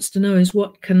always wants to know is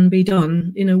what can be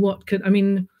done.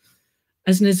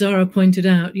 as Nizara pointed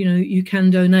out, you know, you can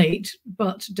donate,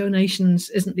 but donations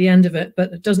isn't the end of it.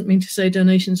 But it doesn't mean to say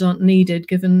donations aren't needed,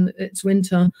 given it's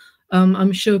winter.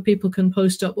 I'm sure people can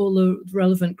post up all the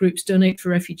relevant groups. Donate for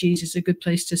Refugees is a good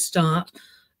place to start.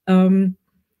 You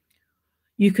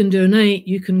can donate,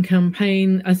 you can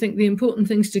campaign. I think the important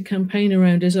things to campaign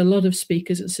around, is a lot of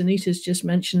speakers that Sunita's just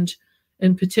mentioned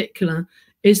in particular,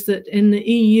 is that in the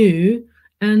EU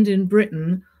and in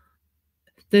Britain,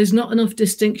 there's not enough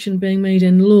distinction being made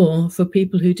in law for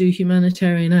people who do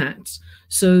humanitarian acts,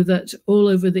 so that all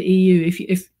over the EU,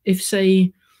 if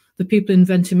say the people in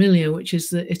Ventimiglia, which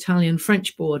is the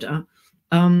Italian-French border,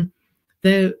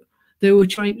 there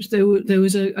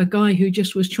was a guy who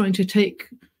just was trying to take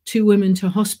 2 women to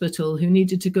hospital who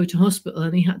needed to go to hospital,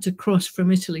 and he had to cross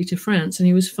from Italy to France, and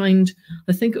he was fined,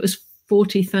 I think it was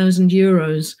 40,000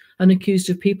 euros, and accused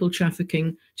of people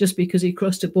trafficking just because he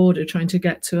crossed a border trying to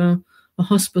get to a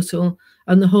hospital.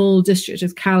 And the whole district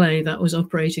of Calais that was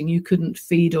operating, you couldn't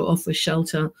feed or offer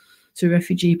shelter to a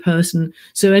refugee person.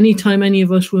 So anytime any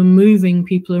of us were moving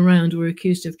people around, we're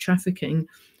accused of trafficking.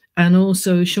 And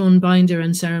also Sean Binder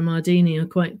and Sarah Mardini are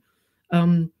quite,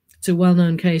 it's a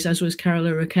well-known case, as was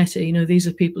Carola Rocchetti. You know, these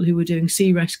are people who were doing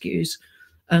sea rescues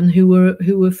and who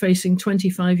were facing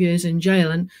 25 years in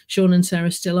jail. And Sean and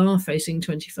Sarah still are facing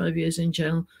 25 years in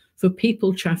jail for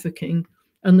people trafficking.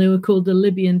 And they were called the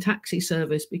Libyan taxi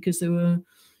service because they were,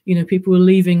 you know, people were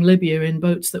leaving Libya in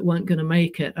boats that weren't going to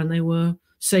make it, and they were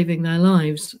saving their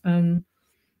lives. And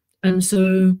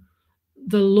so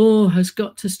the law has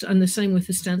got to, and the same with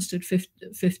the Stansted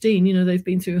 15, you know, they've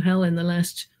been through hell in the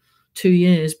last 2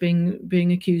 years,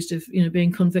 being accused of, you know,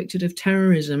 being convicted of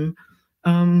terrorism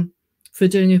for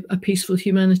doing a peaceful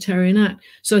humanitarian act.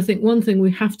 So I think one thing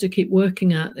we have to keep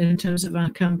working at in terms of our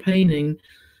campaigning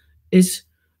is,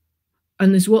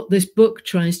 and is what this book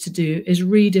tries to do, is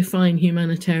redefine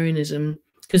humanitarianism,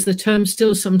 because the term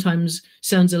still sometimes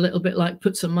sounds a little bit like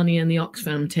put some money in the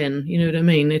Oxfam tin. You know what I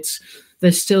mean?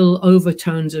 There's still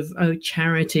overtones of, oh,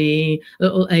 charity,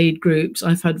 little aid groups.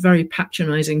 I've had very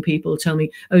patronizing people tell me,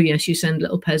 oh yes, you send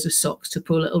little pairs of socks to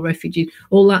poor little refugees,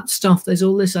 all that stuff. There's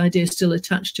all this idea still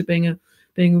attached to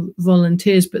being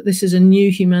volunteers, but this is a new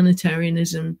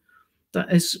humanitarianism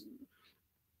that is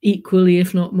equally,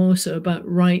 if not more so, about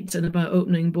rights and about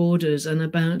opening borders and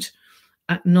about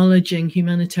acknowledging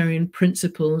humanitarian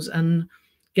principles and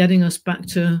getting us back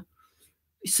to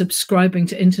subscribing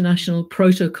to international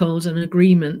protocols and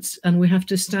agreements. And we have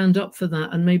to stand up for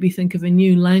that and maybe think of a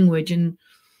new language. And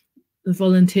the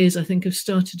volunteers, I think, have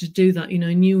started to do that, you know,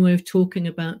 a new way of talking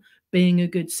about being a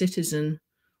good citizen,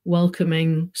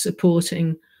 welcoming,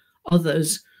 supporting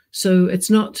others. So it's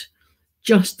not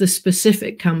just the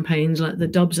specific campaigns like the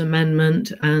Dubs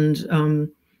Amendment and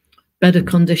better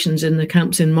conditions in the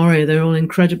camps in Moria. They're all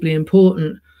incredibly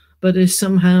important, but is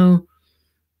somehow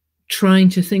trying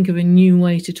to think of a new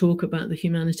way to talk about the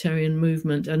humanitarian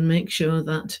movement and make sure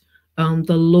that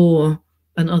the law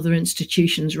and other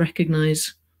institutions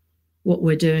recognize what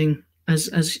we're doing as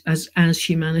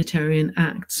humanitarian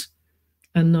acts,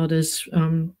 and not as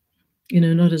you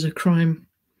know, not as a crime.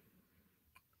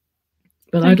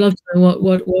 But I'd love to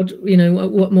know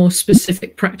what more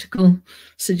specific practical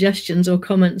suggestions or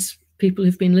comments people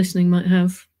who've been listening might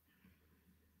have.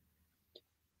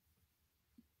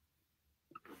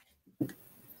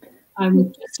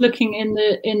 I'm just looking in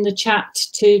the chat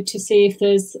to see if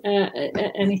there's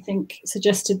anything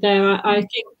suggested there. I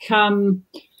think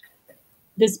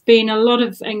there's been a lot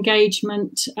of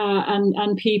engagement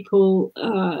and people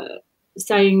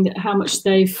saying that how much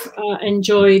they've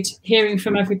enjoyed hearing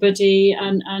from everybody,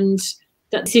 and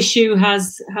that this issue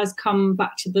has come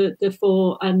back to the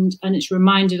fore, and it's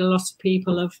reminded a lot of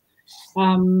people of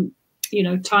you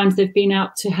know, times they've been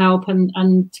out to help, and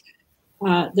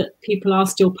that people are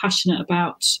still passionate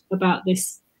about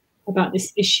this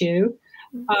issue.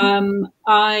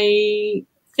 I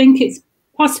think it's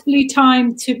possibly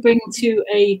time to bring to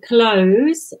a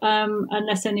close,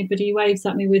 unless anybody waves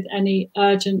at me with any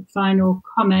urgent final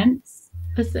comments.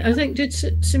 I think, did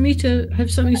Samita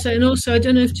have something to say? And also, I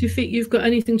don't know if Tufik, you've got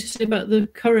anything to say about the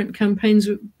current campaigns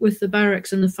with the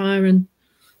barracks and the fire and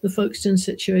the Folkestone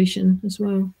situation as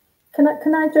well. Can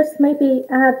I just maybe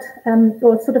add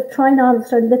or sort of try and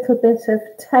answer a little bit of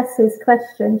Tess's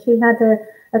question? She had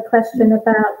a question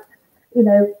about, you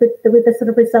know, with the sort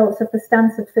of results of the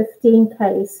Stansted 15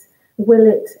 case, will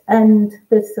it end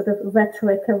this sort of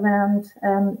rhetoric around,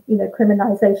 you know,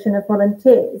 criminalisation of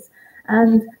volunteers?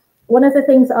 And one of the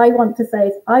things I want to say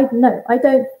is, I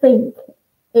don't think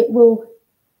it will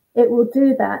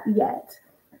do that yet,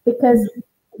 because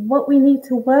what we need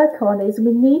to work on is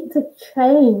we need to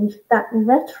change that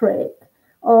rhetoric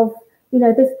of, you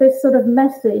know, this sort of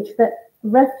message that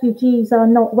refugees are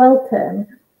not welcome,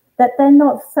 that they're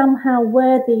not somehow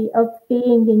worthy of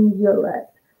being in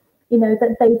Europe, you know,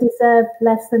 that they deserve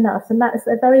less than us. And that's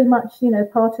a very much, you know,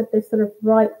 part of this sort of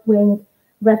right-wing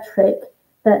rhetoric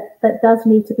that does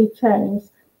need to be changed.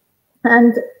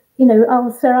 And, you know,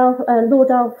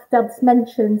 Lord Alf Dubs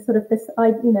mentioned sort of this,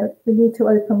 you know, we need to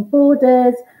open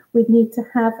borders, we need to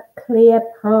have clear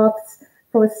paths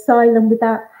for asylum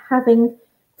without having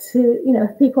to, you know,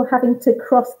 people having to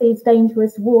cross these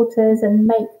dangerous waters and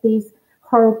make these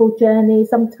horrible journeys,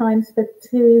 sometimes for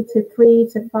 2 to 3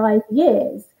 to 5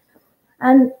 years.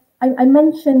 And I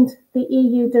mentioned the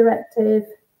EU directive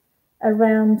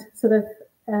around sort of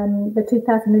the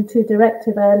 2002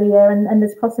 directive earlier, and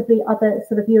there's possibly other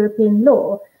sort of European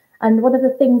law. And one of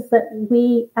the things that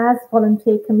we as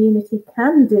volunteer community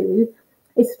can do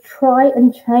is try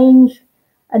and change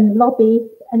and lobby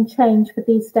and change for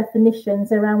these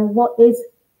definitions around what is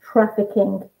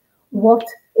trafficking, what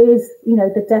is, you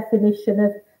know, the definition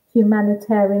of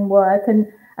humanitarian work. And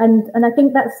I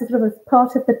think that's sort of a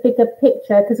part of the bigger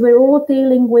picture, because we're all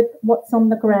dealing with what's on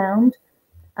the ground,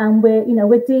 and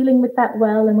we're dealing with that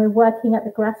well, and we're working at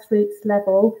the grassroots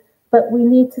level, but we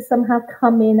need to somehow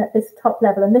come in at this top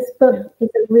level. And this book is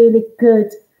a really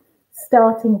good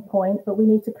starting point, but we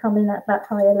need to come in at that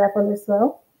higher level as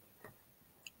well.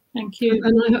 Thank you.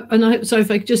 And I hope, so if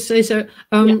I could just say so,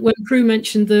 when Pru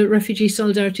mentioned the Refugee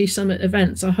Solidarity Summit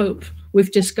events, I hope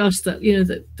we've discussed that, you know,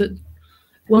 that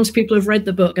once people have read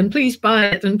the book, and please buy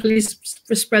it and please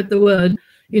spread the word,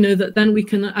 you know, that then we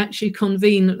can actually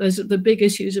convene. There's the big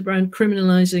issues around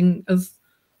criminalizing of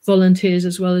volunteers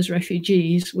as well as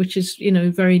refugees, which is, you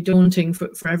know, very daunting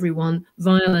for everyone.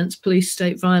 Violence, police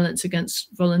state violence against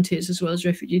volunteers as well as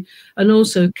refugees, and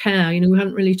also care. You know, we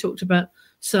haven't really talked about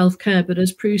self-care, but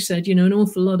as Pru said, you know, an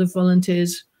awful lot of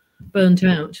volunteers burnt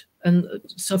out and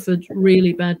suffered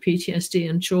really bad PTSD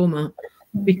and trauma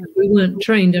because we weren't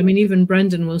trained. I mean, even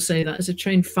Brendan will say that as a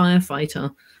trained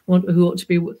firefighter who ought to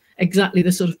be exactly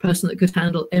the sort of person that could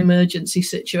handle emergency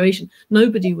situation.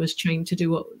 Nobody was trained to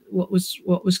do what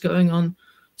was going on.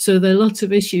 So there are lots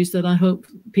of issues that I hope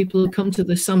people will come to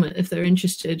the summit if they're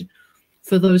interested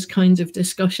for those kinds of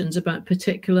discussions about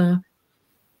particular,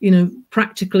 you know,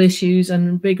 practical issues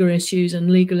and bigger issues and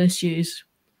legal issues.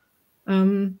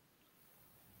 But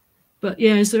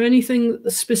yeah, is there anything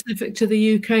specific to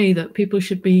the UK that people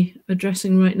should be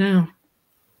addressing right now,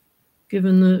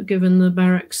 given the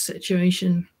barracks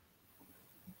situation?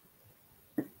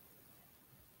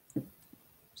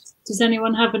 Does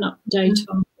anyone have an update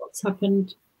on what's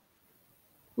happened?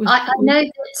 I know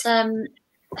that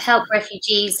Help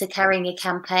Refugees are carrying a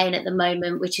campaign at the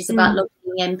moment, which is about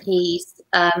lobbying MPs.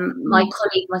 My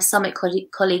summit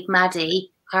colleague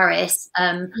Maddie Harris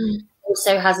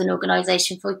also has an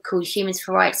organisation called Humans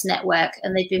for Rights Network,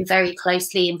 and they've been very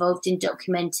closely involved in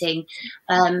documenting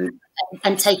and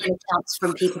taking accounts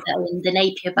from people that are in the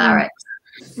Napier barracks.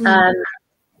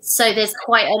 So there's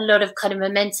quite a lot of kind of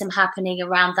momentum happening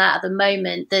around that at the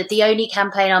moment. The only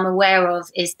campaign I'm aware of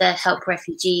is the Help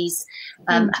Refugees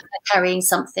carrying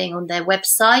something on their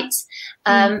website.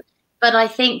 But I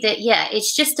think that, yeah,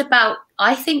 it's just about,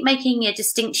 I think, making a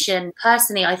distinction.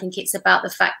 Personally, I think it's about the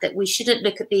fact that we shouldn't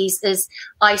look at these as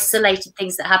isolated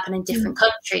things that happen in different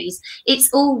countries.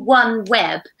 It's all one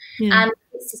web, and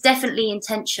it's definitely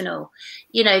intentional.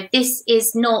 You know, this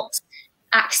is not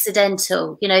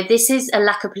accidental. You know, this is a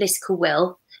lack of political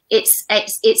will. It's a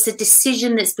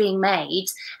decision that's being made,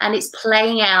 and it's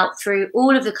playing out through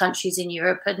all of the countries in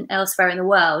Europe and elsewhere in the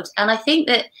world. And I think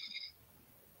that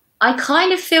I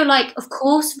kind of feel like, of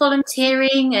course,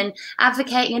 volunteering and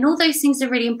advocating and all those things are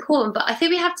really important, but I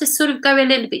think we have to sort of go a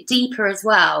little bit deeper as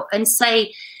well and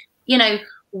say, you know,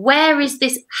 where is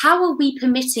this? How are we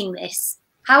permitting this?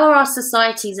 How are our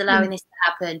societies allowing this to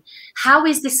happen? How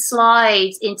is this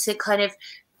slide into kind of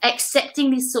accepting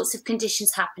these sorts of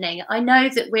conditions happening? I know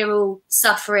that we're all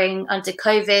suffering under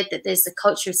COVID, that there's a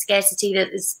culture of scarcity, that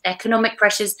there's economic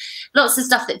pressures, lots of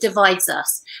stuff that divides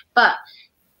us. But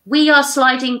we are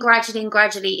sliding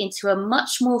gradually into a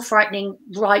much more frightening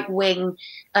right-wing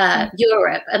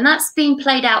Europe, and that's being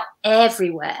played out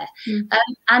everywhere.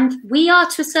 And we are,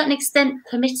 to a certain extent,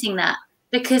 permitting that,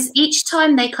 because each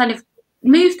time they kind of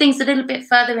move things a little bit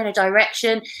further in a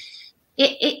direction,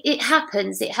 it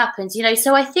happens, you know.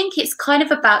 So I think it's kind of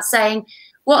about saying,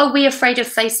 what are we afraid of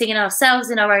facing in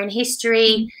ourselves, in our own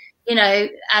history, you know,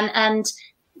 and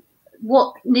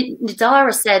what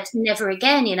Nidara said, never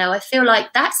again, you know. I feel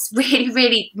like that's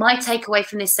really my takeaway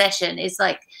from this session, is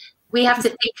like, we have to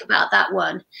think about that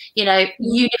one, you know,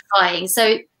 unifying.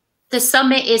 So the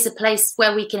summit is a place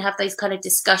where we can have those kind of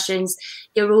discussions.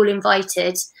 You're all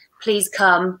invited. Please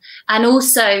come. And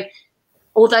also,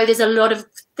 although there's a lot of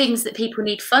things that people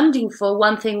need funding for,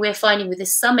 one thing we're finding with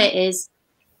this summit is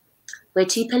we're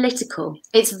too political.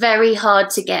 It's very hard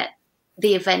to get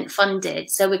the event funded.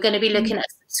 So we're going to be looking at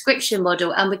a subscription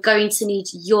model, and we're going to need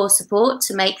your support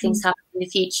to make things happen in the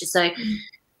future. So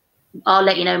I'll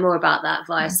let you know more about that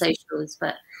via socials,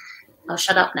 but I'll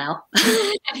shut up now.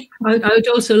 I would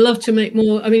also love to make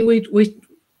more. I mean, we're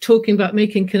talking about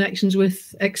making connections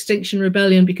with Extinction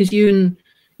Rebellion, because Ewan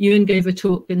gave a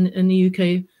talk in the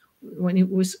UK when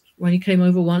he came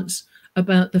over once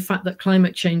about the fact that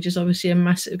climate change is obviously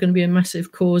going to be a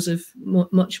massive cause of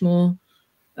much more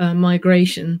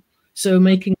migration. So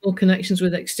making more connections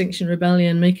with Extinction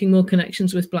Rebellion, making more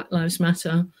connections with Black Lives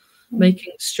Matter,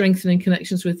 strengthening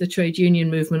connections with the trade union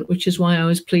movement, which is why I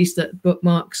was pleased that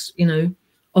Bookmarks,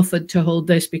 offered to hold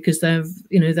this, because they're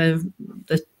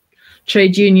the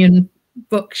trade union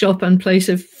bookshop and place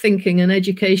of thinking and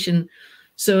education.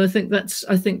 So I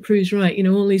think Pru's right.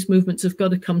 All these movements have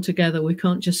got to come together. We're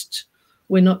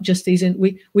not just these.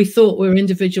 We thought we were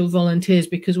individual volunteers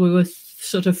because we were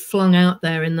sort of flung out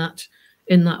there in that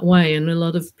way, and a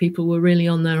lot of people were really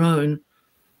on their own.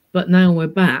 But now we're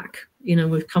back.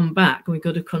 We've come back. We've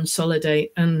got to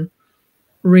consolidate and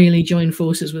really join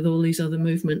forces with all these other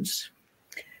movements.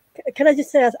 Can I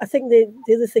just say, I think the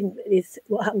other thing is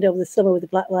what happened over the summer with the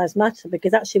Black Lives Matter,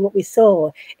 because actually what we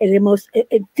saw in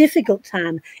a difficult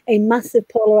time, a massive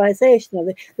polarization of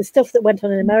the stuff that went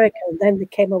on in America, and then they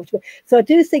came over to it. So I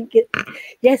do think,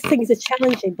 yes, things are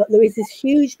challenging, but there is this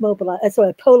huge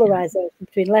polarization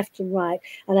between left and right.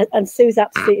 And Sue's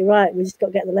absolutely right. We just got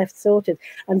to get the left sorted.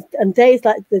 And days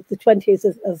like the 20th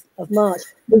of March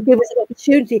will give us an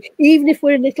opportunity, even if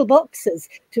we're in little boxes,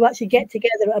 to actually get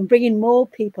together and bring in more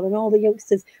people and all the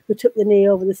youngsters who took the knee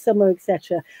over the summer,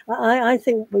 etc. I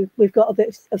think we've got a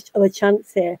bit of a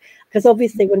chance here, because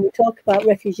obviously when we talk about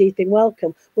refugees being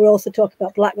welcome, we're also talking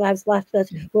about Black Lives Matter,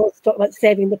 we're also talking about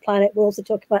saving the planet, we're also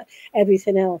talking about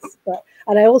everything else.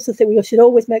 And I also think we should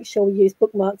always make sure we use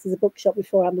Bookmarks as a bookshop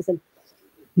before Amazon.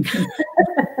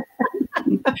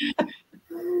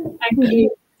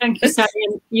 Thank you,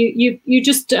 Sally. You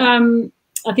just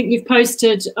I think you've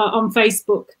posted on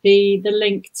Facebook the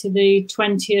link to the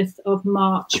 20th of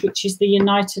March, which is the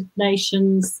United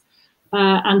Nations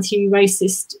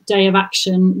Anti-Racist Day of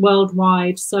Action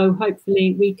worldwide. So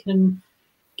hopefully we can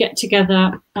get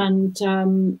together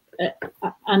and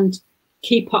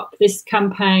keep up this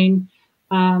campaign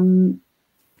to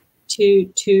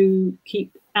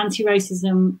keep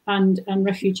anti-racism and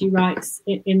refugee rights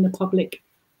in the public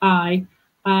eye.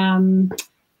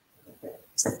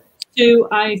 So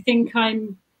I think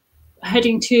I'm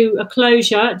heading to a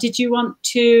closure. Did you want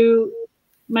to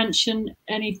mention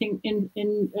anything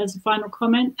in as a final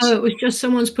comment? Oh, it was just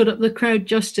someone's put up the Crowd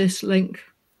Justice link,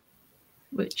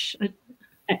 which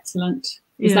excellent.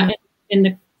 Is that in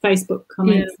the Facebook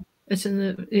comments? Yeah, it's in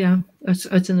the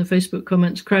Facebook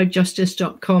comments.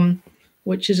 crowdjustice.com,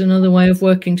 which is another way of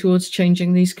working towards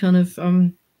changing these kind of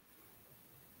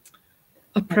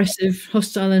oppressive,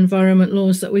 hostile environment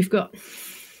laws that we've got.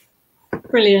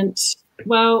 Brilliant.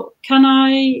 Well, can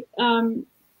I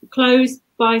close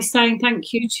by saying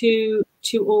thank you to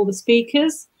all the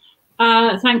speakers.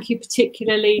 Thank you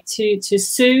particularly to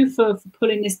Sue for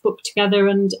pulling this book together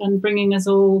and bringing us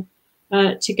all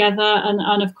together,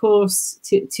 and of course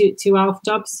to Alf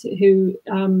Dubs, who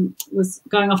was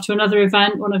going off to another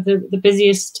event, one of the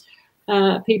busiest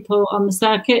people on the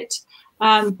circuit.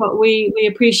 But we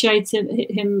appreciated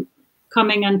him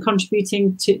coming and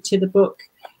contributing to the book.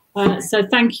 So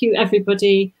thank you,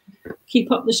 everybody.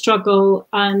 Keep up the struggle,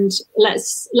 and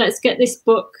let's get this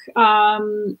book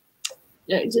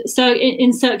so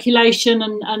in circulation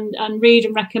and read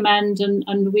and recommend,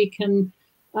 and we can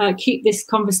keep this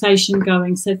conversation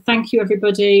going. So thank you,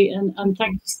 everybody, and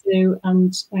thank you, Sue,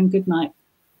 and good night.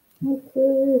 Thank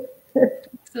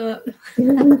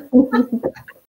you.